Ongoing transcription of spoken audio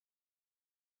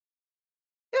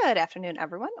Good afternoon,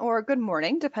 everyone, or good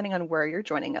morning, depending on where you're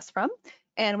joining us from.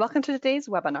 And welcome to today's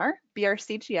webinar,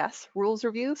 BRCGS, Rules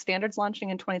Review, Standards Launching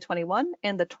in 2021,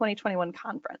 and the 2021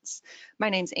 Conference. My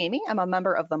name's Amy. I'm a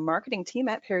member of the marketing team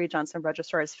at Perry Johnson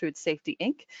Registrars Food Safety,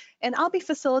 Inc., and I'll be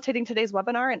facilitating today's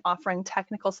webinar and offering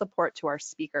technical support to our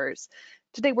speakers.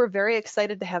 Today, we're very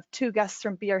excited to have two guests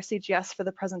from BRCGS for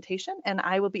the presentation, and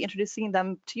I will be introducing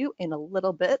them to you in a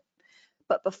little bit.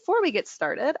 But before we get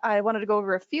started, I wanted to go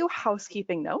over a few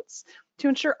housekeeping notes. To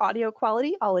ensure audio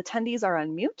quality, all attendees are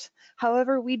on mute.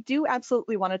 However, we do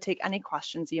absolutely want to take any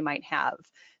questions you might have.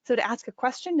 So to ask a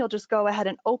question, you'll just go ahead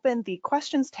and open the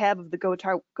questions tab of the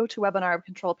GoToWebinar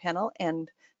control panel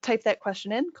and type that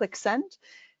question in, click send,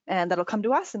 and that'll come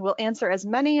to us and we'll answer as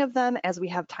many of them as we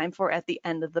have time for at the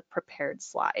end of the prepared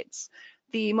slides.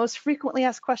 The most frequently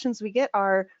asked questions we get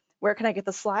are, where can I get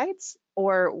the slides?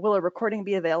 Or will a recording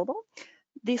be available?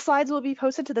 The slides will be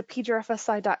posted to the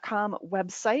PJRFSI.com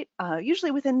website,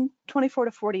 usually within 24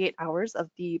 to 48 hours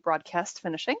of the broadcast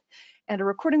finishing, and a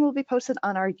recording will be posted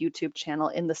on our YouTube channel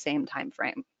in the same time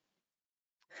frame.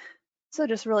 So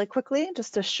just really quickly,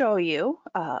 just to show you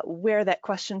where that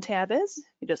question tab is,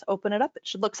 you just open it up. It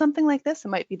should look something like this. It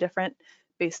might be different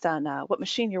based on what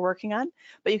machine you're working on,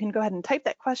 but you can go ahead and type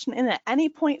that question in at any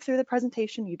point through the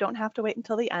presentation. You don't have to wait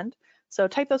until the end. So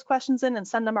type those questions in and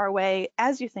send them our way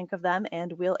as you think of them,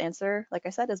 and we'll answer, like I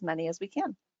said, as many as we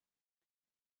can.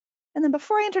 And then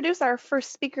before I introduce our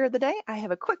first speaker of the day, I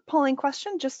have a quick polling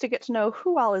question just to get to know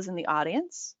who all is in the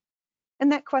audience.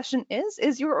 And that question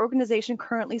is your organization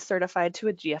currently certified to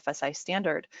a GFSI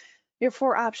standard? Your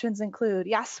four options include,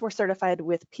 yes, we're certified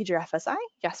with PJRFSI.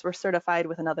 Yes, we're certified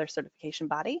with another certification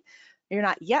body. You're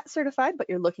not yet certified, but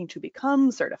you're looking to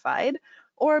become certified.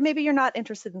 Or maybe you're not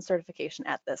interested in certification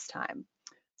at this time.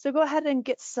 So go ahead and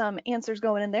get some answers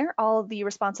going in there. All of the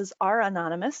responses are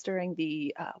anonymous during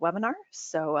the webinar,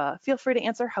 so feel free to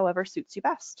answer however suits you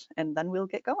best, and then we'll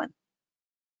get going.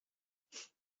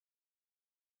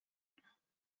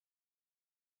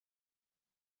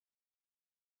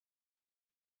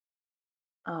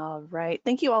 All right,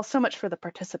 thank you all so much for the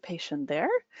participation there.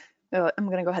 I'm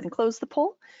gonna go ahead and close the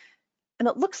poll. And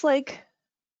it looks like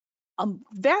a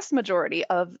vast majority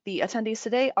of the attendees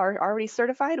today are already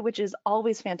certified, which is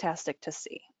always fantastic to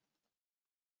see.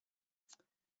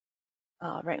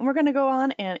 All right, and we're gonna go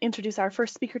on and introduce our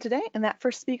first speaker today, and that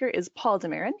first speaker is Paul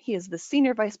Demarin. He is the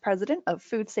Senior Vice President of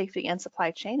Food Safety and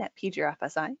Supply Chain at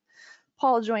PJRFSI.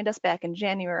 Paul joined us back in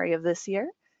January of this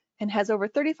year and has over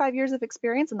 35 years of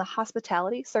experience in the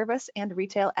hospitality, service, and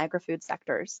retail agri-food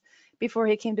sectors. Before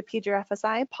he came to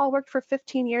PJRFSI, Paul worked for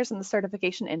 15 years in the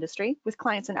certification industry with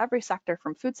clients in every sector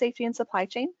from food safety and supply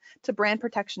chain to brand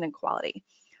protection and quality.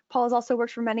 Paul has also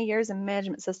worked for many years in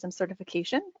management system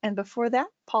certification, and before that,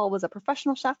 Paul was a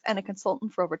professional chef and a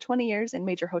consultant for over 20 years in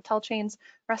major hotel chains,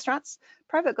 restaurants,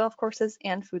 private golf courses,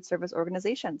 and food service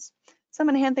organizations. So I'm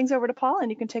going to hand things over to Paul, and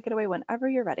you can take it away whenever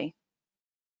you're ready.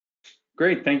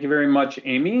 Great, thank you very much,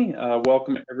 Amy.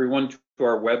 Welcome everyone to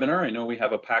our webinar. I know we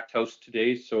have a packed house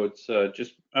today, so it's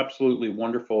just absolutely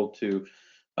wonderful to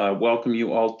welcome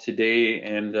you all today,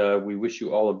 and we wish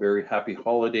you all a very happy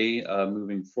holiday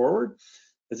moving forward.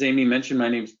 As Amy mentioned, my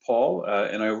name is Paul,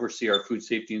 and I oversee our food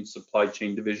safety and supply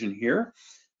chain division here.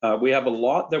 We have a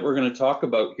lot that we're going to talk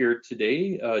about here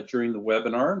today during the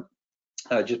webinar.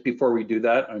 Just before we do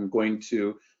that, I'm going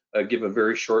to give a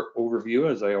very short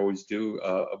overview, as I always do,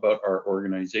 about our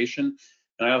organization.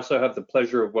 And I also have the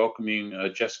pleasure of welcoming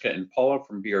Jessica and Paula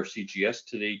from BRCGS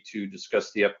today to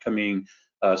discuss the upcoming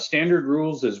standard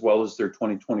rules as well as their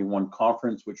 2021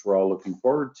 conference, which we're all looking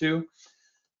forward to.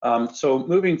 So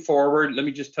moving forward, let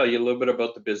me just tell you a little bit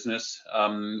about the business.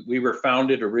 We were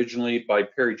founded originally by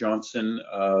Perry Johnson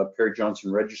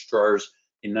Registrars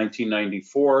in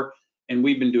 1994. And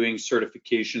we've been doing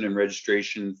certification and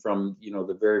registration from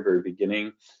the very, very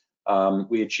beginning.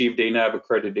 We achieved ANAB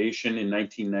accreditation in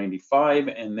 1995,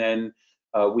 and then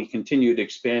we continued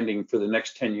expanding for the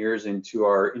next 10 years into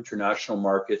our international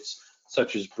markets,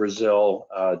 such as Brazil,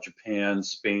 Japan,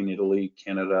 Spain, Italy,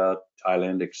 Canada,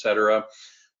 Thailand, etc.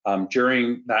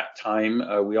 During that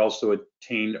time, we also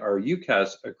attained our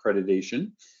UCAS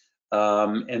accreditation,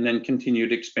 and then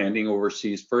continued expanding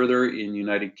overseas further in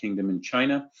United Kingdom and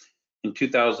China. In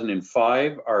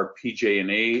 2005, our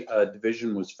PJ&A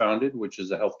division was founded, which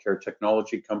is a healthcare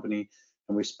technology company,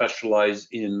 and we specialize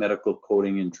in medical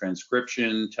coding and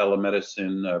transcription,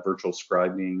 telemedicine, virtual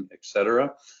scribing,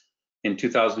 etc. In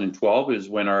 2012 is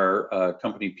when our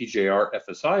company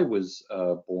PJRFSI was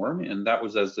born, and that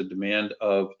was as the demand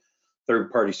of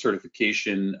third-party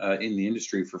certification in the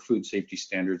industry for food safety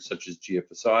standards such as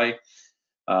GFSI.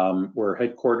 We're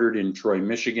headquartered in Troy,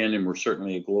 Michigan, and we're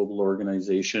certainly a global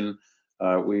organization.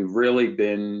 We've really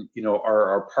been,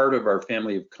 our part of our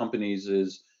family of companies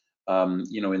is,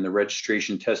 in the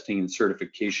registration, testing, and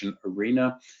certification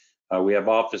arena. We have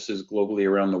offices globally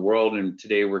around the world, and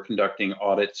today we're conducting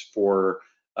audits for,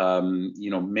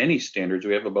 many standards.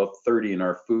 We have about 30 in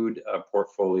our food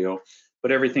portfolio,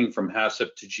 but everything from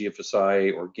HACCP to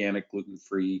GFSI, organic,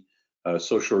 gluten-free,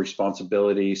 social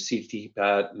responsibility,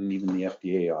 CTPAT, and even the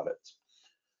FDA audits.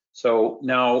 So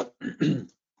now,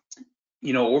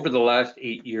 over the last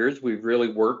 8 years, we've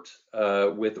really worked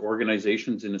with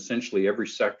organizations in essentially every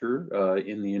sector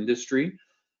in the industry,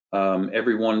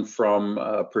 everyone from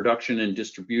production and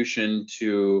distribution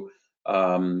to,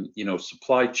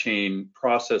 supply chain,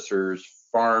 processors,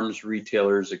 farms,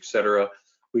 retailers, et cetera.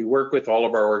 We work with all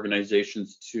of our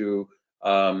organizations to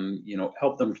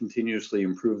help them continuously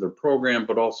improve their program,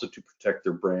 but also to protect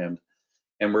their brand.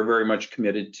 And we're very much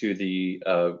committed to the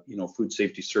food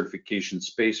safety certification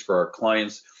space for our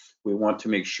clients. We want to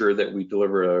make sure that we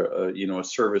deliver a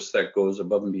service that goes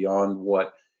above and beyond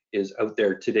what is out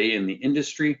there today in the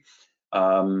industry.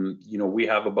 We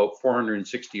have about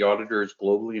 460 auditors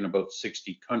globally in about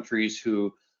 60 countries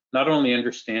who not only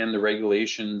understand the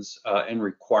regulations and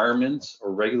requirements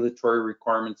or regulatory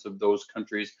requirements of those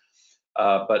countries,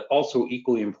 but also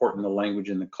equally important, the language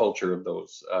and the culture of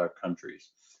those countries.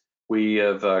 We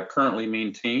have currently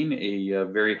maintained a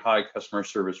very high customer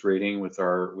service rating with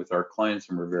our clients,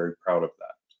 and we're very proud of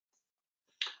that.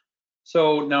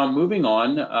 So now moving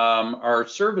on, our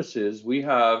services, we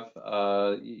have,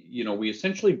 we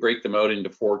essentially break them out into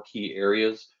 4 key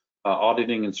areas: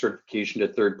 auditing and certification to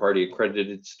third-party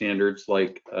accredited standards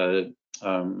like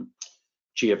GFSI,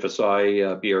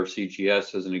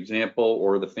 BRCGS as an example,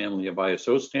 or the family of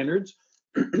ISO standards.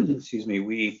 Excuse me.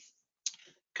 We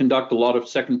conduct a lot of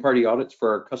second-party audits for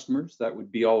our customers. That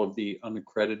would be all of the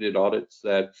unaccredited audits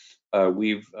that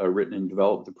we've written and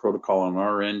developed the protocol on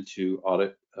our end to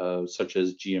audit, such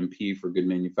as GMP for good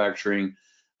manufacturing,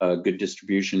 good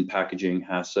distribution, packaging,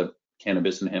 HACCP,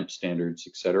 cannabis and hemp standards,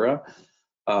 et cetera.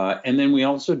 And then we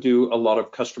also do a lot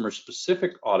of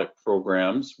customer-specific audit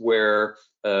programs where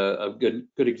a good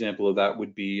example of that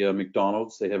would be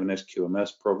McDonald's. They have an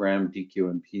SQMS program,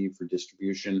 DQMP for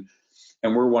distribution,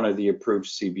 and we're one of the approved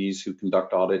CBs who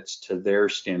conduct audits to their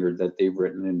standard that they've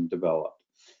written and developed.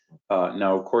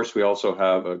 Now, of course, we also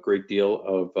have a great deal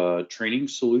of training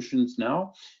solutions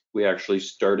now. We actually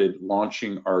started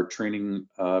launching our training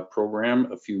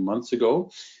program a few months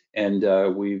ago, and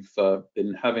we've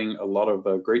been having a lot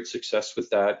of great success with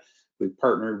that. We've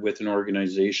partnered with an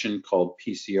organization called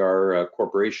PCR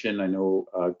Corporation. I know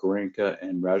Goranka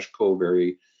and Rajko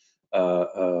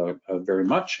very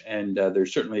much, and they're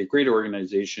certainly a great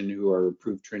organization who are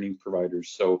approved training providers.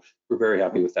 So we're very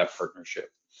happy with that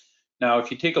partnership. Now,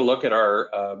 if you take a look at our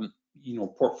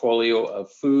portfolio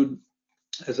of food,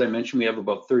 as I mentioned, we have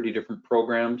about 30 different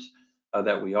programs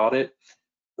that we audit.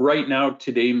 Right now,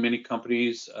 today, many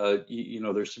companies,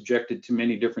 they're subjected to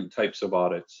many different types of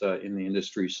audits in the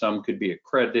industry. Some could be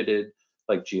accredited,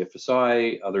 like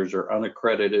GFSI. Others are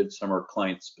unaccredited. Some are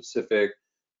client-specific,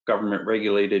 government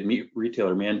regulated,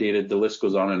 retailer mandated. The list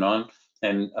goes on and on.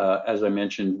 And as I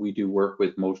mentioned, we do work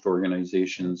with most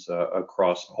organizations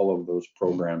across all of those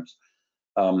programs.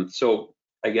 So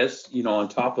I guess, on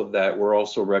top of that, we're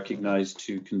also recognized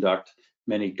to conduct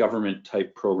many government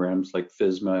type programs like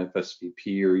FSMA,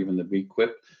 FSVP, or even the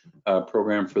VQIP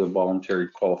program for the Voluntary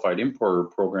Qualified Importer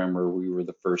program, where we were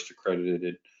the first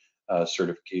accredited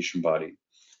certification body.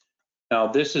 Now,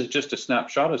 this is just a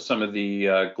snapshot of some of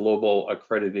the global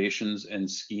accreditations and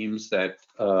schemes that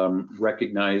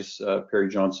recognize Perry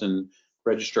Johnson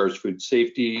Registrar's Food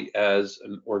Safety as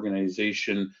an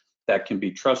organization that can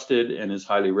be trusted and is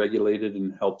highly regulated,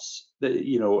 and helps,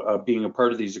 being a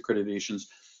part of these accreditations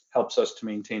helps us to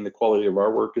maintain the quality of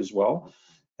our work as well.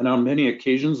 And on many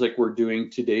occasions, like we're doing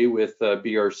today with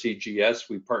BRCGS,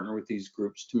 we partner with these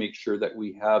groups to make sure that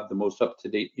we have the most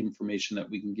up-to-date information that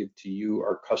we can give to you,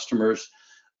 our customers.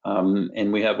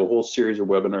 And we have a whole series of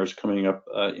webinars coming up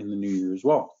in the new year as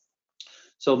well.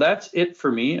 So that's it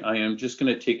for me. I am just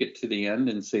going to take it to the end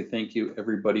and say thank you,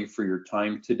 everybody, for your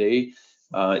time today.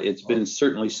 It's been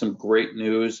certainly some great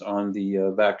news on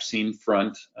the vaccine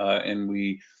front, and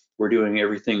we're doing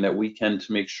everything that we can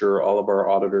to make sure all of our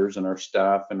auditors and our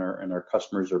staff and our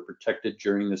customers are protected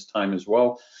during this time as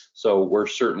well. So we're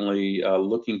certainly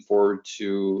looking forward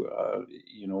to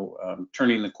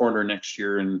turning the corner next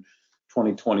year in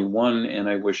 2021, and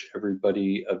I wish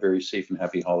everybody a very safe and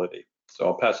happy holiday. So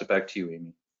I'll pass it back to you,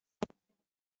 Amy.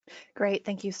 Great,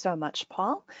 thank you so much,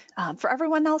 Paul. For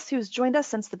everyone else who's joined us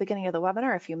since the beginning of the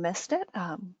webinar, if you missed it,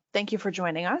 thank you for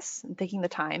joining us and taking the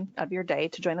time of your day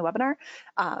to join the webinar.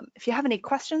 If you have any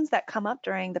questions that come up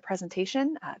during the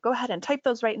presentation, go ahead and type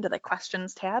those right into the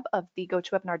questions tab of the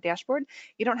GoToWebinar dashboard.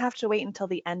 You don't have to wait until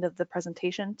the end of the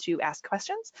presentation to ask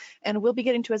questions, and we'll be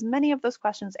getting to as many of those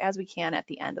questions as we can at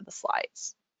the end of the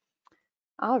slides.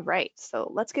 All right,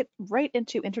 so let's get right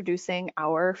into introducing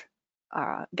our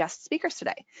guest speakers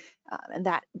today. And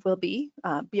that will be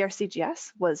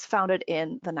BRCGS was founded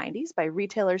in the 90s by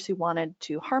retailers who wanted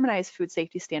to harmonize food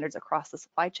safety standards across the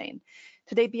supply chain.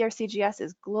 Today, BRCGS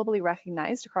is globally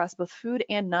recognized across both food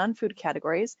and non-food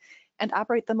categories and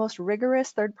operate the most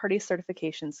rigorous third-party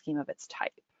certification scheme of its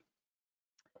type.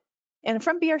 And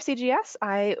from BRCGS,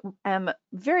 I am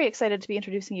very excited to be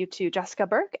introducing you to Jessica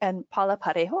Burke and Paula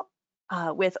Parejo.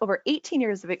 With over 18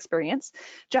 years of experience,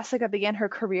 Jessica began her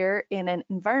career in an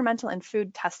environmental and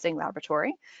food testing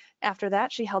laboratory. After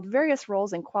that, she held various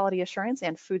roles in quality assurance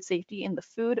and food safety in the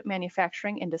food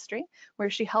manufacturing industry, where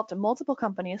she helped multiple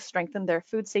companies strengthen their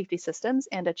food safety systems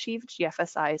and achieve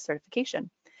GFSI certification.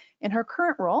 In her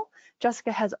current role,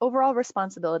 Jessica has overall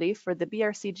responsibility for the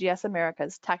BRCGS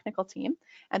Americas technical team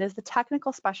and is the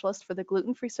technical specialist for the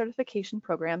gluten-free certification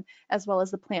program, as well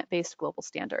as the plant-based global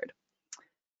standard.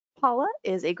 Paula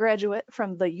is a graduate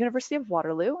from the University of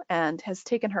Waterloo and has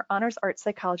taken her honors art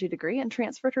psychology degree and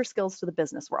transferred her skills to the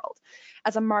business world.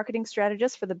 As a marketing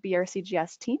strategist for the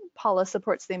BRCGS team, Paula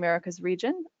supports the Americas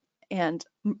region and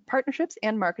partnerships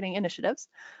and marketing initiatives.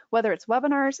 Whether it's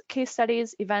webinars, case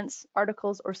studies, events,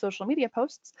 articles, or social media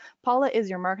posts, Paula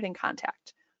is your marketing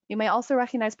contact. You may also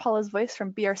recognize Paula's voice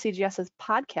from BRCGS's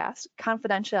podcast,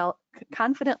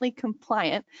 Confidently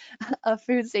Compliant, a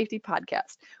food safety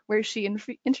podcast, where she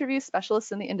interviews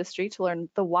specialists in the industry to learn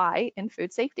the why in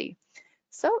food safety.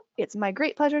 So it's my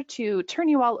great pleasure to turn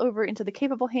you all over into the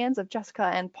capable hands of Jessica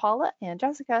and Paula. And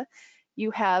Jessica,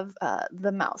 you have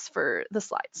the mouse for the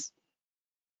slides.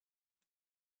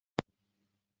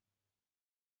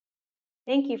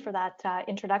 Thank you for that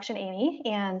introduction, Amy,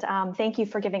 and thank you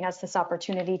for giving us this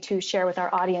opportunity to share with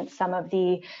our audience some of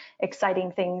the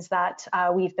exciting things that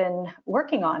we've been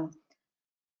working on.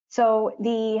 So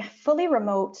the fully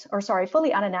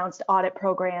unannounced audit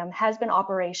program has been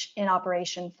in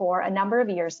operation for a number of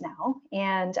years now,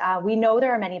 and we know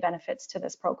there are many benefits to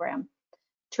this program.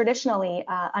 Traditionally,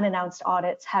 unannounced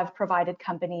audits have provided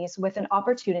companies with an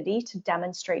opportunity to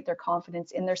demonstrate their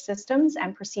confidence in their systems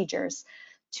and procedures,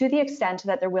 to the extent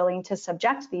that they're willing to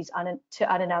subject these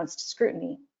to unannounced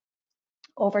scrutiny.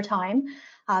 Over time,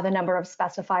 the number of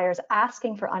specifiers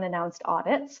asking for unannounced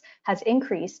audits has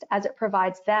increased as it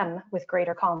provides them with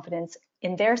greater confidence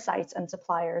in their sites and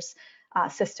suppliers'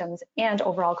 systems and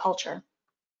overall culture.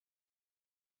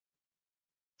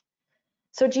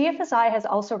 So GFSI has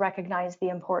also recognized the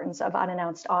importance of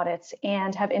unannounced audits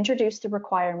and have introduced the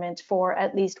requirement for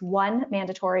at least one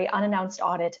mandatory unannounced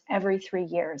audit every 3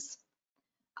 years.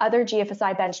 Other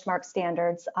GFSI benchmark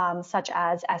standards, such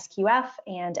as SQF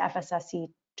and FSSC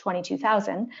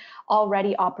 22000,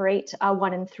 already operate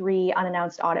 1 in 3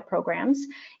 unannounced audit programs,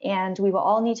 and we will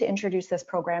all need to introduce this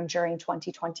program during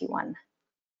 2021.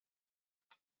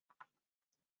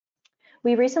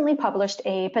 We recently published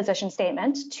a position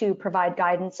statement to provide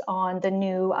guidance on the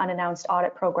new unannounced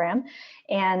audit program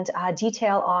and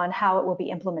detail on how it will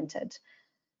be implemented.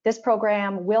 This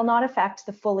program will not affect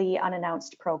the fully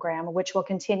unannounced program, which will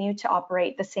continue to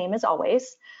operate the same as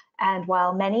always. And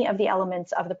while many of the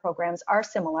elements of the programs are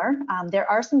similar, there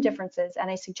are some differences,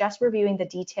 and I suggest reviewing the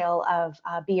detail of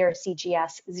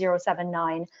BRCGS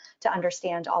 079 to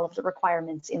understand all of the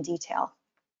requirements in detail.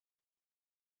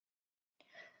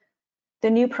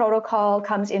 The new protocol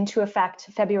comes into effect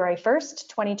February 1st,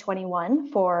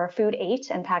 2021 for Food 8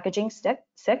 and Packaging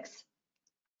 6.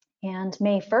 And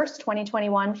May 1st,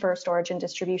 2021 for Storage and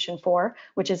Distribution 4,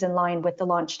 which is in line with the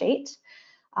launch date.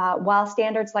 While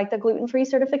standards like the gluten-free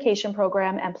certification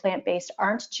program and plant-based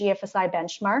aren't GFSI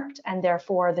benchmarked, and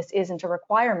therefore this isn't a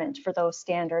requirement for those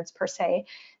standards per se,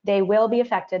 they will be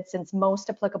affected since most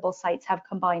applicable sites have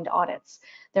combined audits.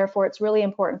 Therefore, it's really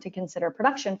important to consider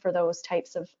production for those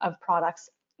types of products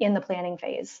in the planning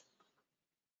phase.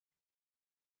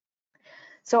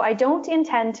 So I don't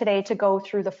intend today to go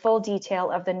through the full detail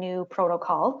of the new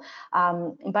protocol,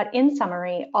 but in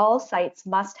summary, all sites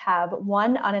must have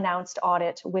one unannounced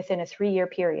audit within a 3-year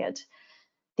period.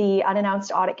 The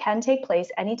unannounced audit can take place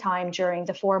anytime during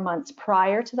the 4 months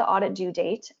prior to the audit due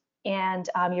date, and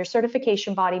your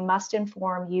certification body must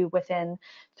inform you within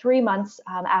 3 months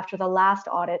after the last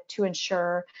audit to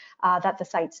ensure that the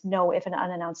sites know if an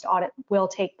unannounced audit will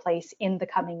take place in the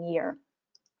coming year.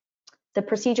 The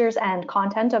procedures and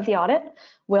content of the audit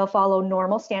will follow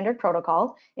normal standard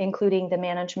protocol, including the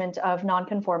management of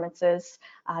nonconformances,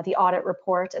 the audit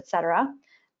report, etc.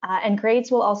 And grades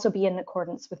will also be in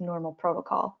accordance with normal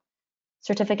protocol.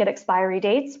 Certificate expiry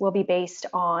dates will be based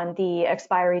on the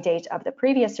expiry date of the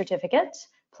previous certificate,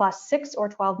 plus 6 or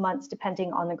 12 months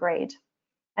depending on the grade.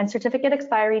 And certificate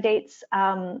expiry dates,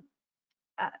 oh,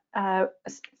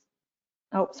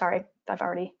 sorry, I've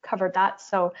already covered that.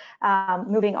 So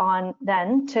moving on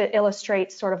then to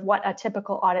illustrate sort of what a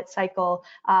typical audit cycle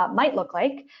might look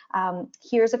like.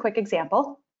 Here's a quick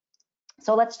example.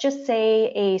 So let's just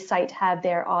say a site had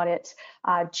their audit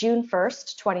June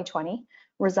 1st, 2020,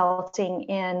 resulting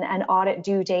in an audit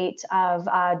due date of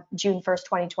June 1st,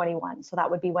 2021. So that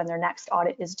would be when their next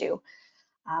audit is due.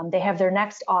 They have their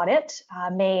next audit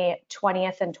May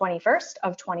 20th and 21st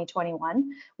of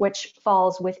 2021, which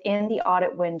falls within the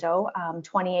audit window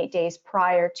 28 days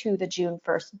prior to the June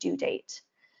 1st due date.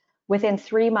 Within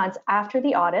 3 months after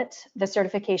the audit, the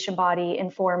certification body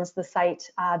informs the site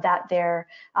that their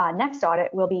next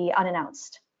audit will be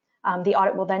unannounced. The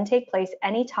audit will then take place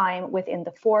anytime within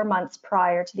the 4 months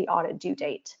prior to the audit due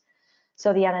date.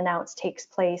 So the unannounced takes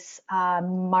place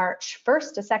March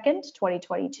 1st to 2nd,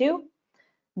 2022.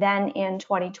 Then in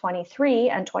 2023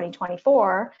 and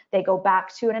 2024, they go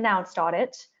back to an announced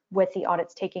audit, with the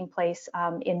audits taking place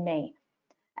in May.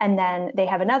 And then they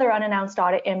have another unannounced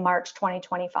audit in March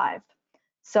 2025.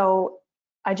 So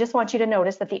I just want you to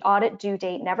notice that the audit due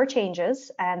date never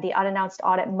changes, and the unannounced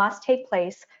audit must take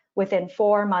place within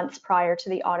 4 months prior to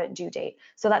the audit due date.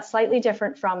 So that's slightly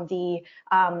different from the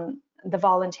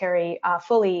voluntary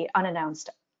fully unannounced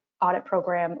audit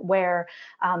program, where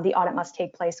the audit must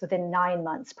take place within 9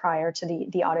 months prior to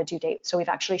the audit due date. So we've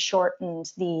actually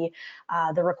shortened the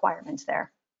requirements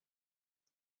there.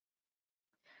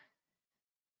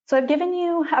 So I've given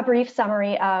you a brief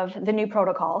summary of the new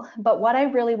protocol, but what I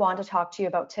really want to talk to you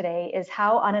about today is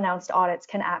how unannounced audits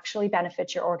can actually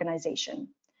benefit your organization.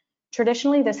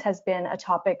 Traditionally, this has been a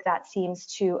topic that seems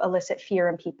to elicit fear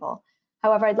in people.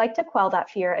 However, I'd like to quell that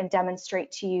fear and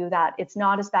demonstrate to you that it's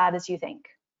not as bad as you think.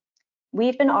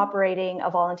 We've been operating a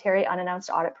voluntary unannounced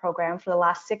audit program for the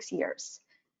last 6 years.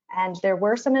 And there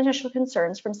were some initial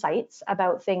concerns from sites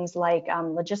about things like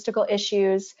logistical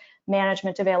issues,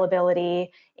 management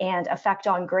availability, and effect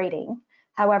on grading.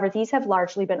 However, these have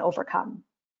largely been overcome.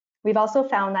 We've also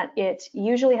found that it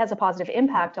usually has a positive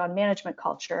impact on management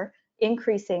culture,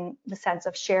 increasing the sense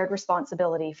of shared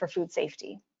responsibility for food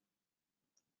safety.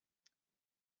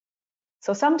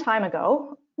 So some time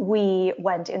ago, we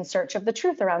went in search of the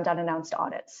truth around unannounced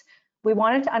audits. We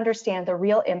wanted to understand the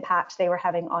real impact they were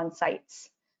having on sites.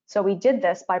 So we did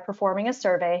this by performing a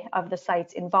survey of the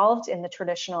sites involved in the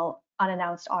traditional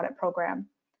unannounced audit program.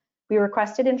 We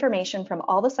requested information from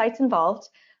all the sites involved,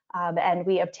 and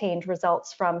we obtained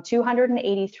results from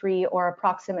 283, or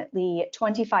approximately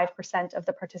 25% of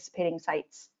the participating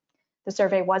sites. The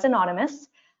survey was anonymous.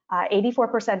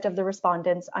 84% of the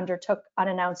respondents undertook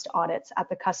unannounced audits at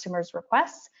the customer's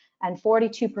requests, and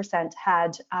 42%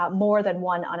 had more than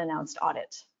one unannounced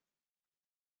audit.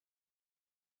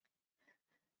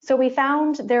 So we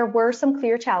found there were some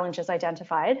clear challenges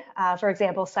identified. For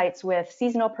example, sites with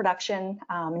seasonal production,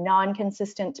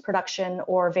 non-consistent production,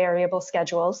 or variable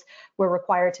schedules were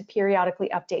required to periodically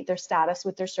update their status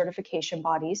with their certification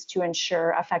bodies to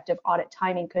ensure effective audit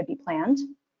timing could be planned.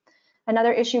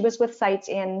 Another issue was with sites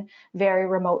in very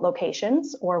remote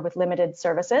locations or with limited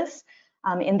services.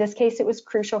 In this case, it was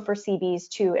crucial for CBs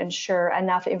to ensure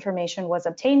enough information was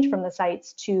obtained from the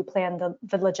sites to plan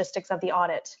the logistics of the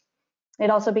audit. It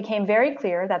also became very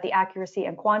clear that the accuracy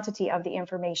and quantity of the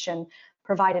information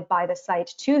provided by the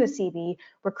site to the CB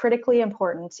were critically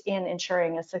important in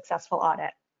ensuring a successful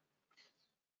audit.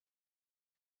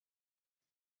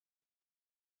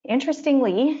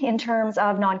 Interestingly, in terms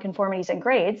of nonconformities and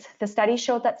grades, the study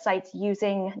showed that sites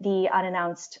using the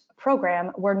unannounced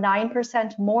program were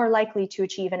 9% more likely to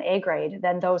achieve an A grade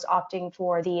than those opting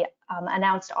for the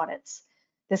announced audits.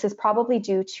 This is probably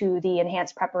due to the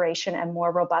enhanced preparation and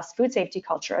more robust food safety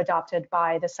culture adopted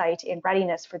by the site in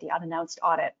readiness for the unannounced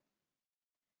audit.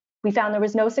 We found there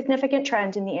was no significant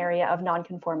trend in the area of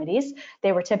nonconformities.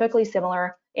 They were typically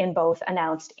similar in both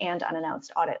announced and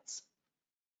unannounced audits.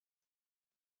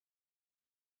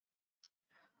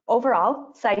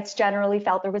 Overall, sites generally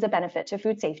felt there was a benefit to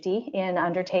food safety in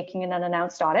undertaking an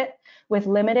unannounced audit, with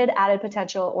limited added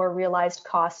potential or realized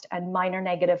cost and minor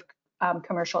negative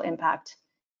commercial impact.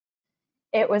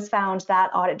 It was found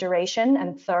that audit duration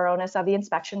and thoroughness of the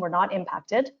inspection were not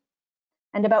impacted,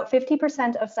 and about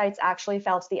 50% of sites actually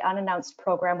felt the unannounced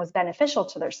program was beneficial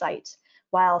to their site,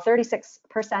 while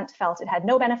 36% felt it had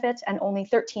no benefit and only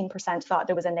 13% thought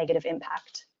there was a negative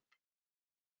impact.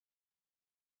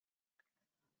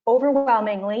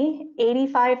 Overwhelmingly,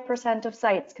 85% of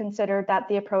sites considered that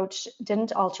the approach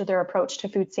didn't alter their approach to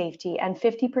food safety, and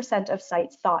 50% of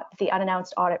sites thought the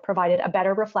unannounced audit provided a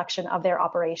better reflection of their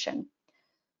operation.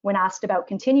 When asked about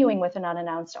continuing with an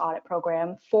unannounced audit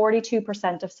program,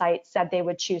 42% of sites said they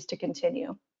would choose to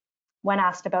continue. When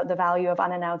asked about the value of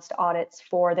unannounced audits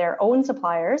for their own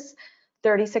suppliers,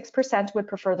 36% would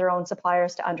prefer their own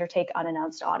suppliers to undertake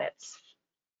unannounced audits.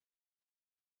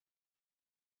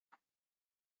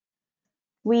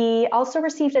 We also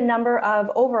received a number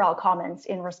of overall comments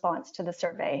in response to the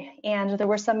survey, and there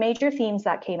were some major themes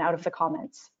that came out of the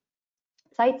comments.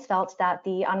 Sites felt that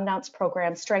the unannounced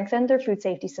program strengthened their food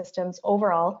safety systems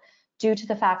overall due to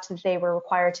the fact that they were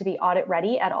required to be audit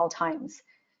ready at all times.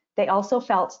 They also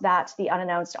felt that the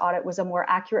unannounced audit was a more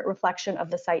accurate reflection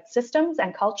of the site's systems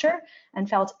and culture, and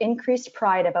felt increased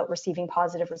pride about receiving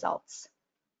positive results.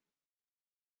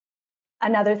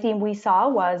 Another theme we saw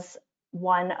was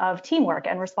one of teamwork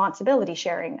and responsibility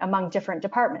sharing among different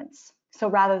departments. So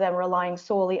rather than relying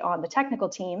solely on the technical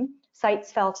team,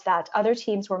 sites felt that other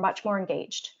teams were much more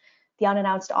engaged. The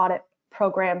unannounced audit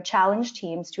program challenged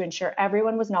teams to ensure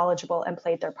everyone was knowledgeable and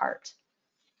played their part.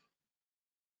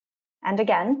 And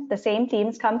again, the same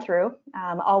themes come through: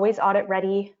 always audit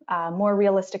ready, more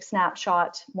realistic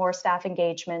snapshot, more staff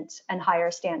engagement, and higher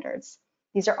standards.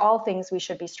 These are all things we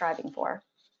should be striving for.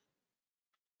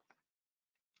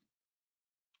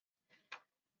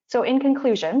 So in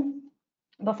conclusion,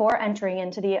 before entering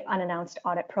into the unannounced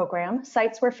audit program,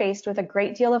 sites were faced with a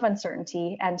great deal of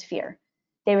uncertainty and fear.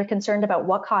 They were concerned about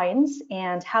what kinds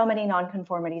and how many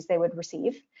nonconformities they would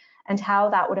receive, and how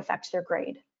that would affect their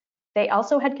grade. They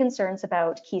also had concerns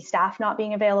about key staff not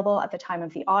being available at the time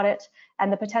of the audit,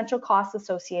 and the potential costs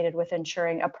associated with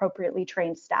ensuring appropriately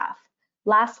trained staff.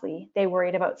 Lastly, they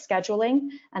worried about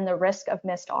scheduling and the risk of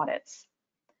missed audits.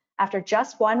 After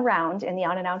just one round in the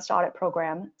unannounced audit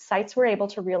program, sites were able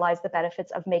to realize the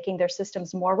benefits of making their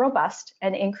systems more robust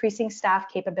and increasing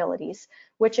staff capabilities,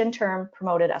 which in turn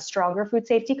promoted a stronger food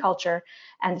safety culture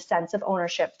and a sense of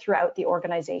ownership throughout the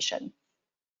organization.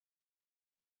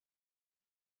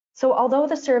 So although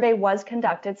the survey was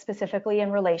conducted specifically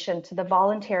in relation to the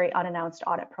voluntary unannounced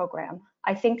audit program,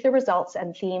 I think the results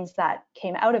and themes that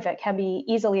came out of it can be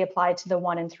easily applied to the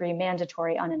 1 and 3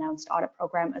 mandatory unannounced audit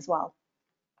program as well.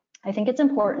 I think it's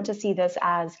important to see this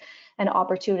as an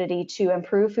opportunity to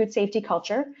improve food safety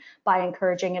culture by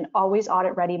encouraging an always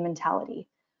audit ready mentality.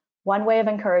 One way of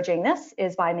encouraging this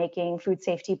is by making food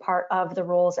safety part of the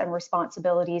roles and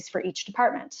responsibilities for each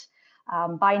department.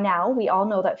 By now, we all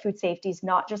know that food safety is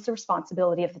not just the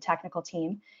responsibility of the technical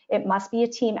team. It must be a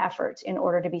team effort in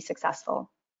order to be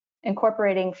successful.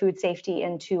 Incorporating food safety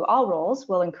into all roles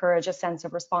will encourage a sense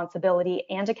of responsibility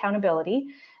and accountability,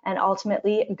 and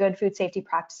ultimately, good food safety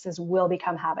practices will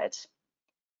become habit.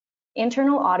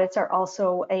 Internal audits are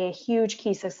also a huge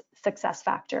key success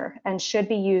factor and should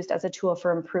be used as a tool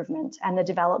for improvement and the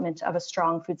development of a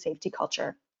strong food safety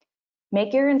culture.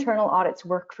 Make your internal audits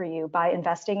work for you by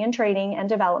investing in training and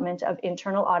development of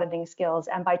internal auditing skills,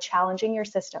 and by challenging your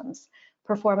systems,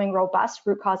 performing robust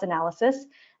root cause analysis,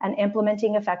 and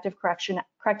implementing effective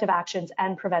corrective actions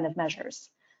and preventive measures.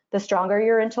 The stronger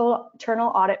your internal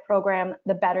audit program,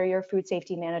 the better your food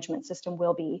safety management system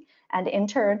will be, and in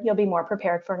turn, you'll be more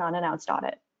prepared for an unannounced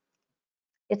audit.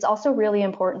 It's also really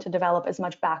important to develop as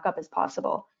much backup as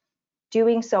possible.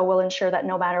 Doing so will ensure that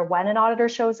no matter when an auditor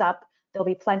shows up, there'll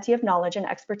be plenty of knowledge and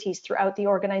expertise throughout the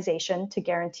organization to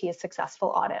guarantee a successful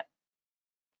audit.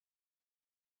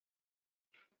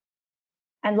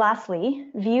 And lastly,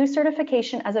 view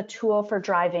certification as a tool for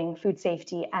driving food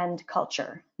safety and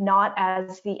culture, not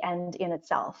as the end in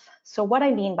itself. So what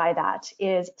I mean by that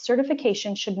is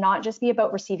certification should not just be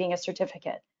about receiving a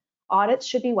certificate. Audits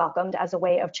should be welcomed as a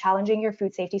way of challenging your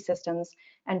food safety systems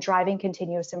and driving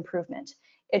continuous improvement.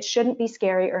 It shouldn't be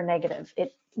scary or negative.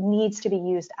 It needs to be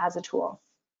used as a tool.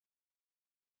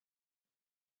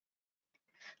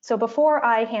 So before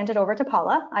I hand it over to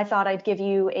Paula, I thought I'd give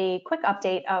you a quick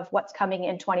update of what's coming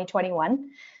in 2021.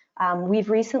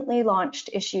 We've recently launched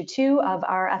issue 2 of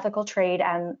our ethical trade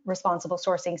and responsible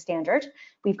sourcing standard.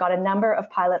 We've got a number of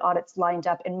pilot audits lined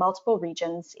up in multiple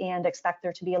regions and expect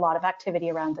there to be a lot of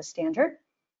activity around this standard.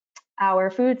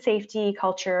 Our food safety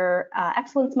culture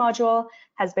excellence module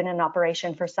has been in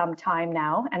operation for some time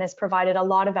now and has provided a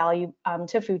lot of value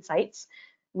to food sites.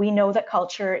 We know that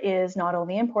culture is not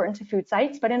only important to food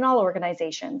sites, but in all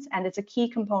organizations, and it's a key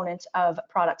component of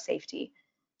product safety.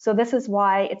 So this is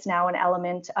why it's now an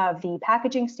element of the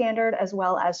packaging standard as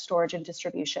well as storage and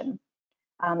distribution.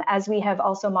 as we have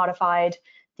also modified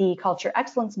the Culture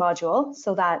Excellence module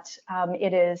so that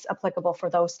it is applicable for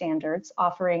those standards,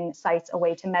 offering sites a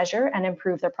way to measure and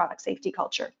improve their product safety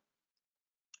culture.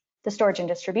 The storage and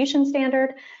distribution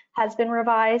standard has been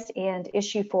revised and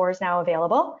issue 4 is now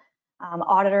available.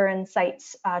 Auditor and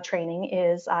sites training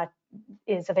is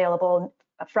available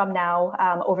from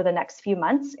now over the next few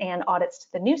months, and audits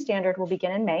to the new standard will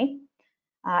begin in May.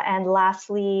 And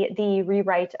lastly, the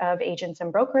rewrite of agents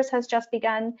and brokers has just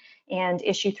begun, and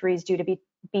issue 3 is due to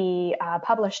be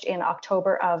published in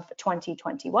October of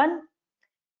 2021.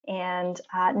 And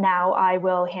now I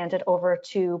will hand it over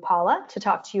to Paula to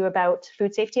talk to you about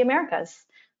Food Safety Americas.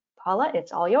 Paula,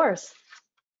 it's all yours.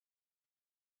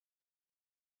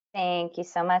 Thank you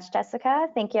so much, Jessica.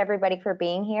 Thank you everybody for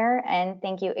being here. And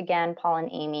thank you again, Paul and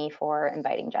Amy, for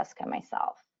inviting Jessica and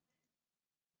myself.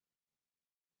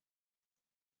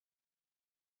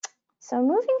 So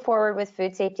moving forward with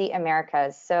Food Safety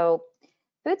Americas. So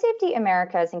Food Safety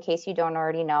Americas, in case you don't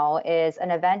already know, is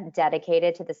an event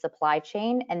dedicated to the supply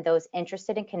chain and those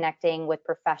interested in connecting with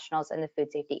professionals in the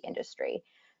food safety industry.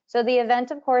 So the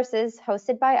event, of course, is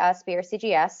hosted by us,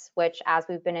 BRCGS, which, as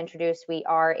we've been introduced, we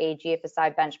are a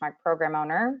GFSI benchmark program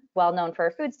owner, well known for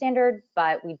our food standard,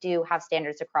 but we do have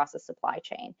standards across the supply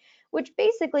chain, which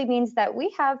basically means that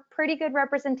we have pretty good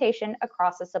representation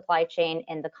across the supply chain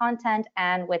in the content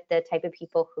and with the type of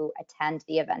people who attend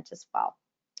the event as well.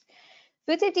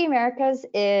 Food Safety Americas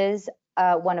is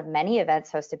one of many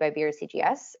events hosted by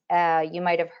BRCGS. You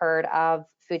might have heard of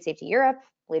Food Safety Europe,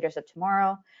 Leaders of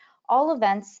Tomorrow, all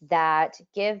events that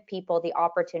give people the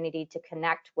opportunity to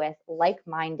connect with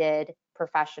like-minded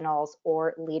professionals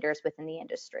or leaders within the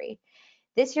industry.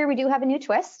 This year we do have a new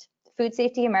twist. Food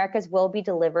Safety Americas will be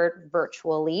delivered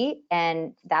virtually,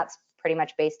 and that's pretty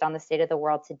much based on the state of the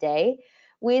world today.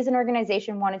 We as an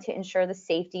organization wanted to ensure the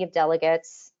safety of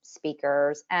delegates,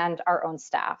 speakers, and our own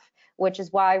staff, which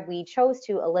is why we chose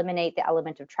to eliminate the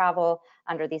element of travel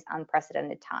under these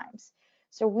unprecedented times.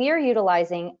 So we are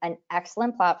utilizing an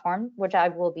excellent platform, which I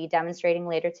will be demonstrating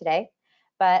later today.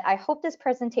 But I hope this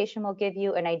presentation will give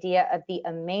you an idea of the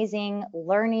amazing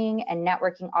learning and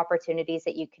networking opportunities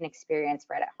that you can experience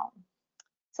right at home.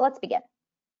 So let's begin.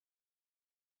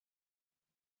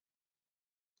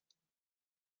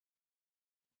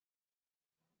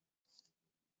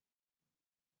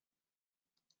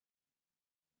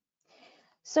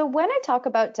 So when I talk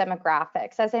about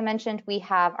demographics, as I mentioned, we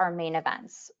have our main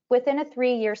events. Within a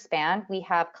 3-year span, we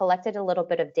have collected a little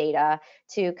bit of data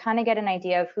to kind of get an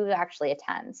idea of who actually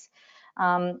attends.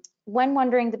 When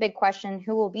wondering the big question,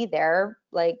 who will be there,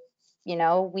 like, you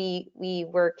know, we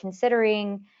were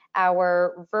considering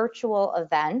our virtual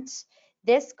event.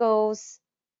 This goes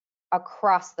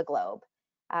across the globe.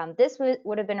 This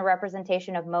would have been a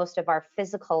representation of most of our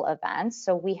physical events.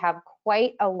 So we have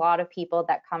quite a lot of people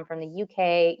that come from the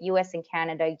UK, US and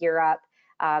Canada, Europe,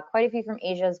 quite a few from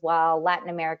Asia as well, Latin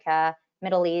America,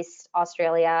 Middle East,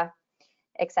 Australia,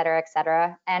 et cetera, et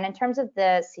cetera. And in terms of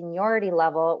the seniority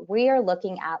level, we are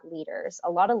looking at leaders.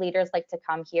 A lot of leaders like to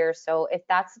come here. So if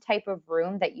that's the type of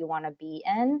room that you want to be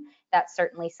in, that's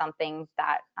certainly something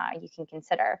that you can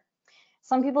consider.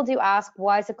 Some people do ask,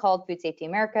 why is it called Food Safety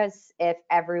Americas if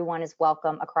everyone is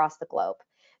welcome across the globe?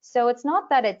 So it's not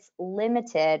that it's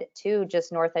limited to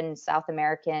just North and South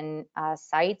American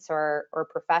sites or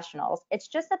professionals. It's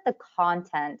just that the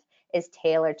content is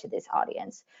tailored to this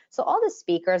audience. So all the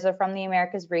speakers are from the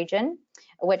Americas region,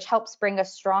 which helps bring a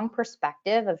strong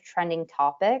perspective of trending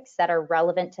topics that are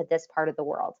relevant to this part of the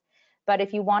world. But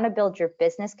if you want to build your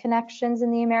business connections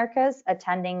in the Americas,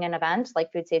 attending an event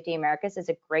like Food Safety Americas is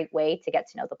a great way to get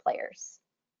to know the players.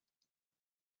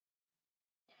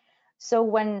 So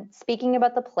when speaking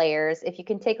about the players, if you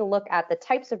can take a look at the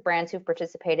types of brands who've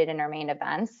participated in our main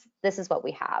events, this is what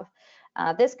we have.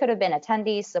 This could have been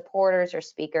attendees, supporters, or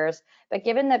speakers, but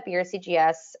given that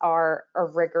BRCGS are a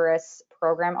rigorous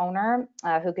program owner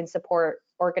who can support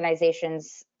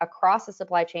organizations across the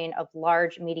supply chain of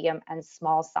large, medium, and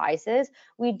small sizes,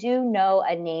 we do know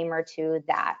a name or two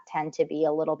that tend to be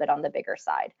a little bit on the bigger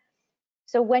side.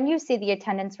 So when you see the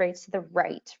attendance rates to the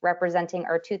right, representing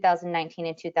our 2019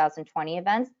 and 2020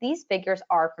 events, these figures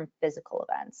are from physical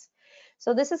events.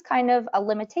 So this is kind of a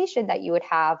limitation that you would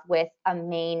have with a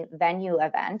main venue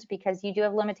event, because you do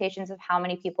have limitations of how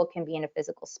many people can be in a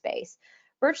physical space.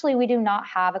 Virtually, we do not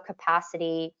have a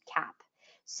capacity cap.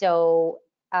 So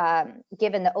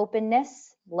given the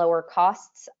openness, lower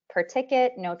costs per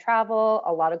ticket, no travel,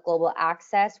 a lot of global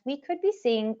access, we could be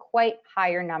seeing quite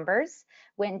higher numbers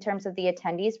in terms of the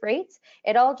attendees rates.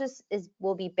 It all just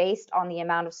will be based on the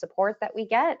amount of support that we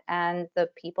get and the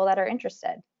people that are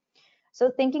interested. So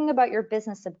thinking about your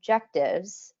business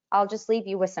objectives, I'll just leave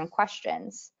you with some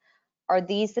questions. Are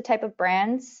these the type of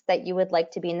brands that you would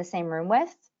like to be in the same room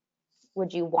with?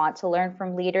 Would you want to learn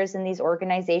from leaders in these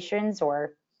organizations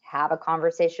or have a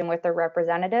conversation with their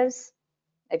representatives?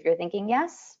 If you're thinking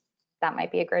yes, that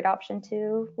might be a great option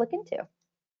to look into.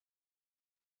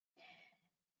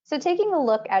 So taking a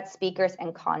look at speakers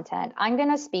and content, I'm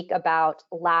going to speak about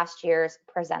last year's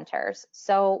presenters.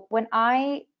 So when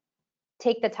I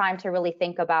take the time to really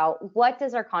think about what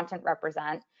does our content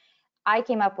represent, I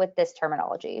came up with this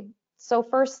terminology. So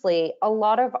firstly, a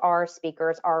lot of our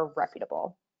speakers are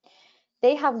reputable.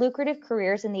 They have lucrative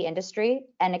careers in the industry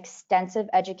and extensive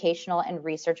educational and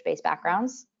research-based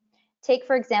backgrounds. Take,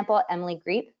 for example, Emily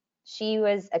Greep. She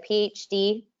was a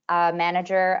PhD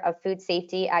manager of food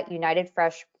safety at United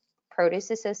Fresh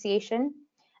Produce Association.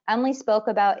 Emily spoke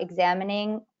about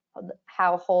examining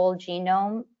how whole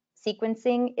genome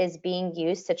sequencing is being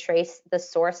used to trace the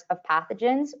source of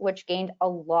pathogens, which gained a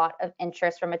lot of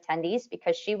interest from attendees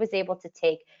because she was able to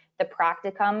take the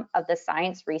practicum of the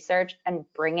science research and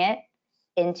bring it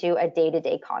into a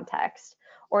day-to-day context.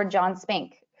 Or John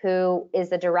Spink, who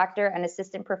is the director and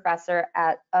assistant professor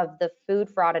of the Food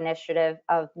Fraud Initiative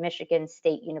of Michigan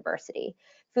State University.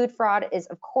 Food fraud is,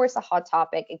 of course, a hot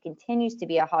topic. It continues to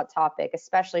be a hot topic,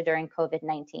 especially during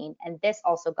COVID-19, and this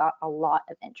also got a lot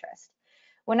of interest.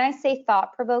 When I say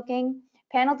thought-provoking,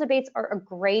 panel debates are a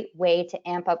great way to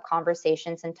amp up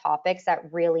conversations and topics that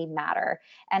really matter.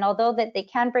 And although that they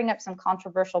can bring up some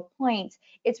controversial points,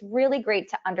 it's really great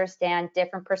to understand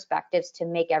different perspectives to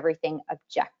make everything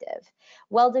objective.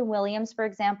 Weldon Williams, for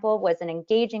example, was an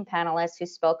engaging panelist who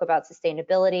spoke about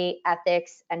sustainability,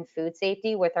 ethics, and food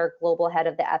safety with our global head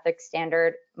of the ethics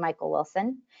standard, Michael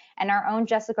Wilson. And our own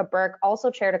Jessica Burke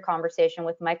also chaired a conversation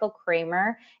with Michael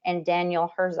Kramer and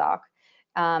Daniel Herzog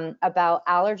about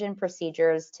allergen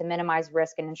procedures to minimize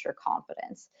risk and ensure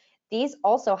confidence. These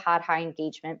also had high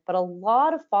engagement, but a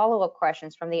lot of follow-up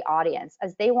questions from the audience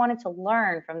as they wanted to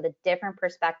learn from the different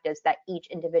perspectives that each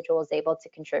individual is able to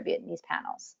contribute in these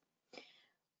panels.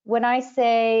 When I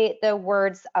say the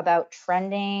words about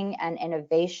trending and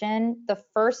innovation, the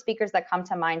first speakers that come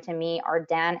to mind to me are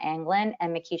Dan Anglin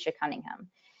and Makisha Cunningham.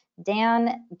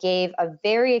 Dan gave a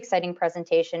very exciting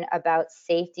presentation about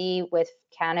safety with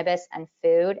cannabis and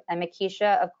food, and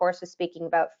Makisha, of course, was speaking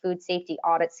about food safety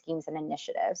audit schemes and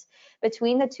initiatives.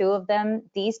 Between the two of them,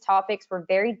 these topics were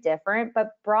very different,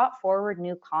 but brought forward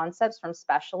new concepts from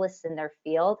specialists in their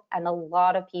field, and a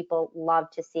lot of people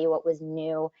loved to see what was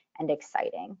new and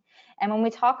exciting. And when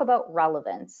we talk about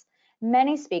relevance,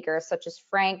 many speakers such as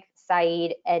Frank,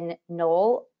 Saeed, and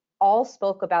Noel all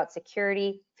spoke about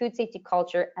security, food safety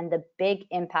culture, and the big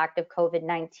impact of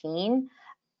COVID-19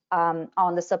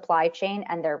 on the supply chain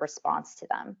and their response to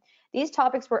them. These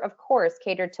topics were, of course,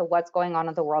 catered to what's going on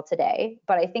in the world today,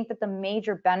 but I think that the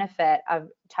major benefit of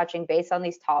touching base on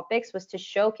these topics was to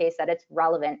showcase that it's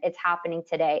relevant, it's happening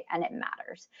today, and it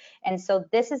matters. And so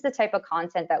this is the type of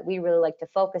content that we really like to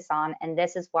focus on, and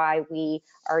this is why we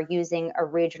are using a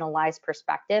regionalized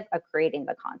perspective of creating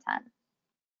the content.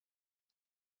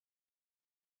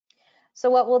 So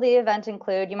what will the event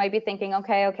include? You might be thinking,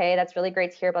 okay, that's really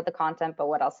great to hear about the content, but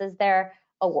what else is there?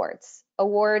 Awards.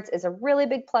 Awards is a really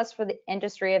big plus for the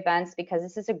industry events because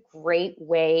this is a great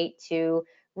way to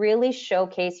really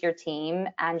showcase your team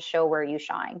and show where you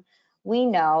shine. We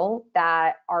know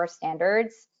that our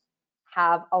standards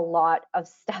have a lot of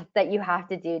stuff that you have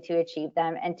to do to achieve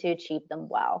them and to achieve them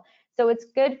well. So it's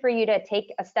good for you to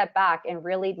take a step back and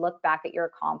really look back at your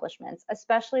accomplishments,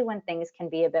 especially when things can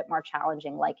be a bit more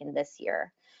challenging like in this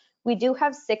year. We do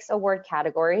have 6 award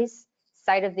categories: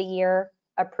 Site of the Year,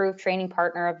 Approved Training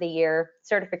Partner of the Year,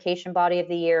 Certification Body of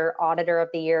the Year, Auditor of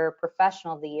the Year,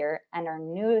 Professional of the Year, and our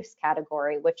newest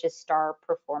category, which is Star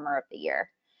Performer of the Year.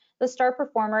 The Star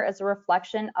Performer is a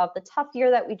reflection of the tough year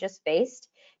that we just faced.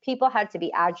 People had to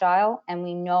be agile, and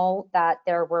we know that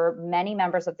there were many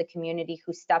members of the community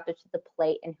who stepped up to the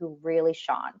plate and who really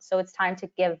shone. So it's time to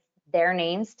give their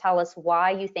names, tell us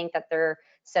why you think that they're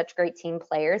such great team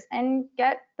players, and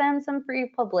get them some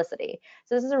free publicity.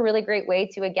 So this is a really great way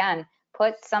to, again,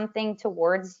 put something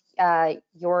towards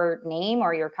your name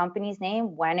or your company's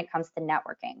name when it comes to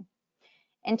networking.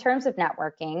 In terms of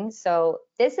networking, so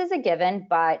this is a given,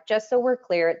 but just so we're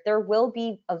clear, there will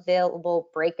be available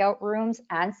breakout rooms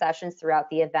and sessions throughout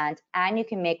the event, and you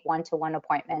can make one-to-one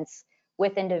appointments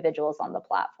with individuals on the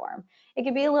platform. It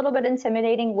can be a little bit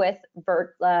intimidating with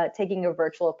taking a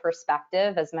virtual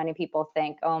perspective, as many people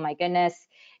think, oh my goodness,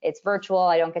 it's virtual,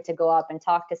 I don't get to go up and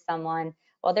talk to someone.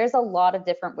 Well, there's a lot of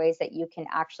different ways that you can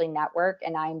actually network,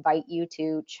 and I invite you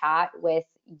to chat with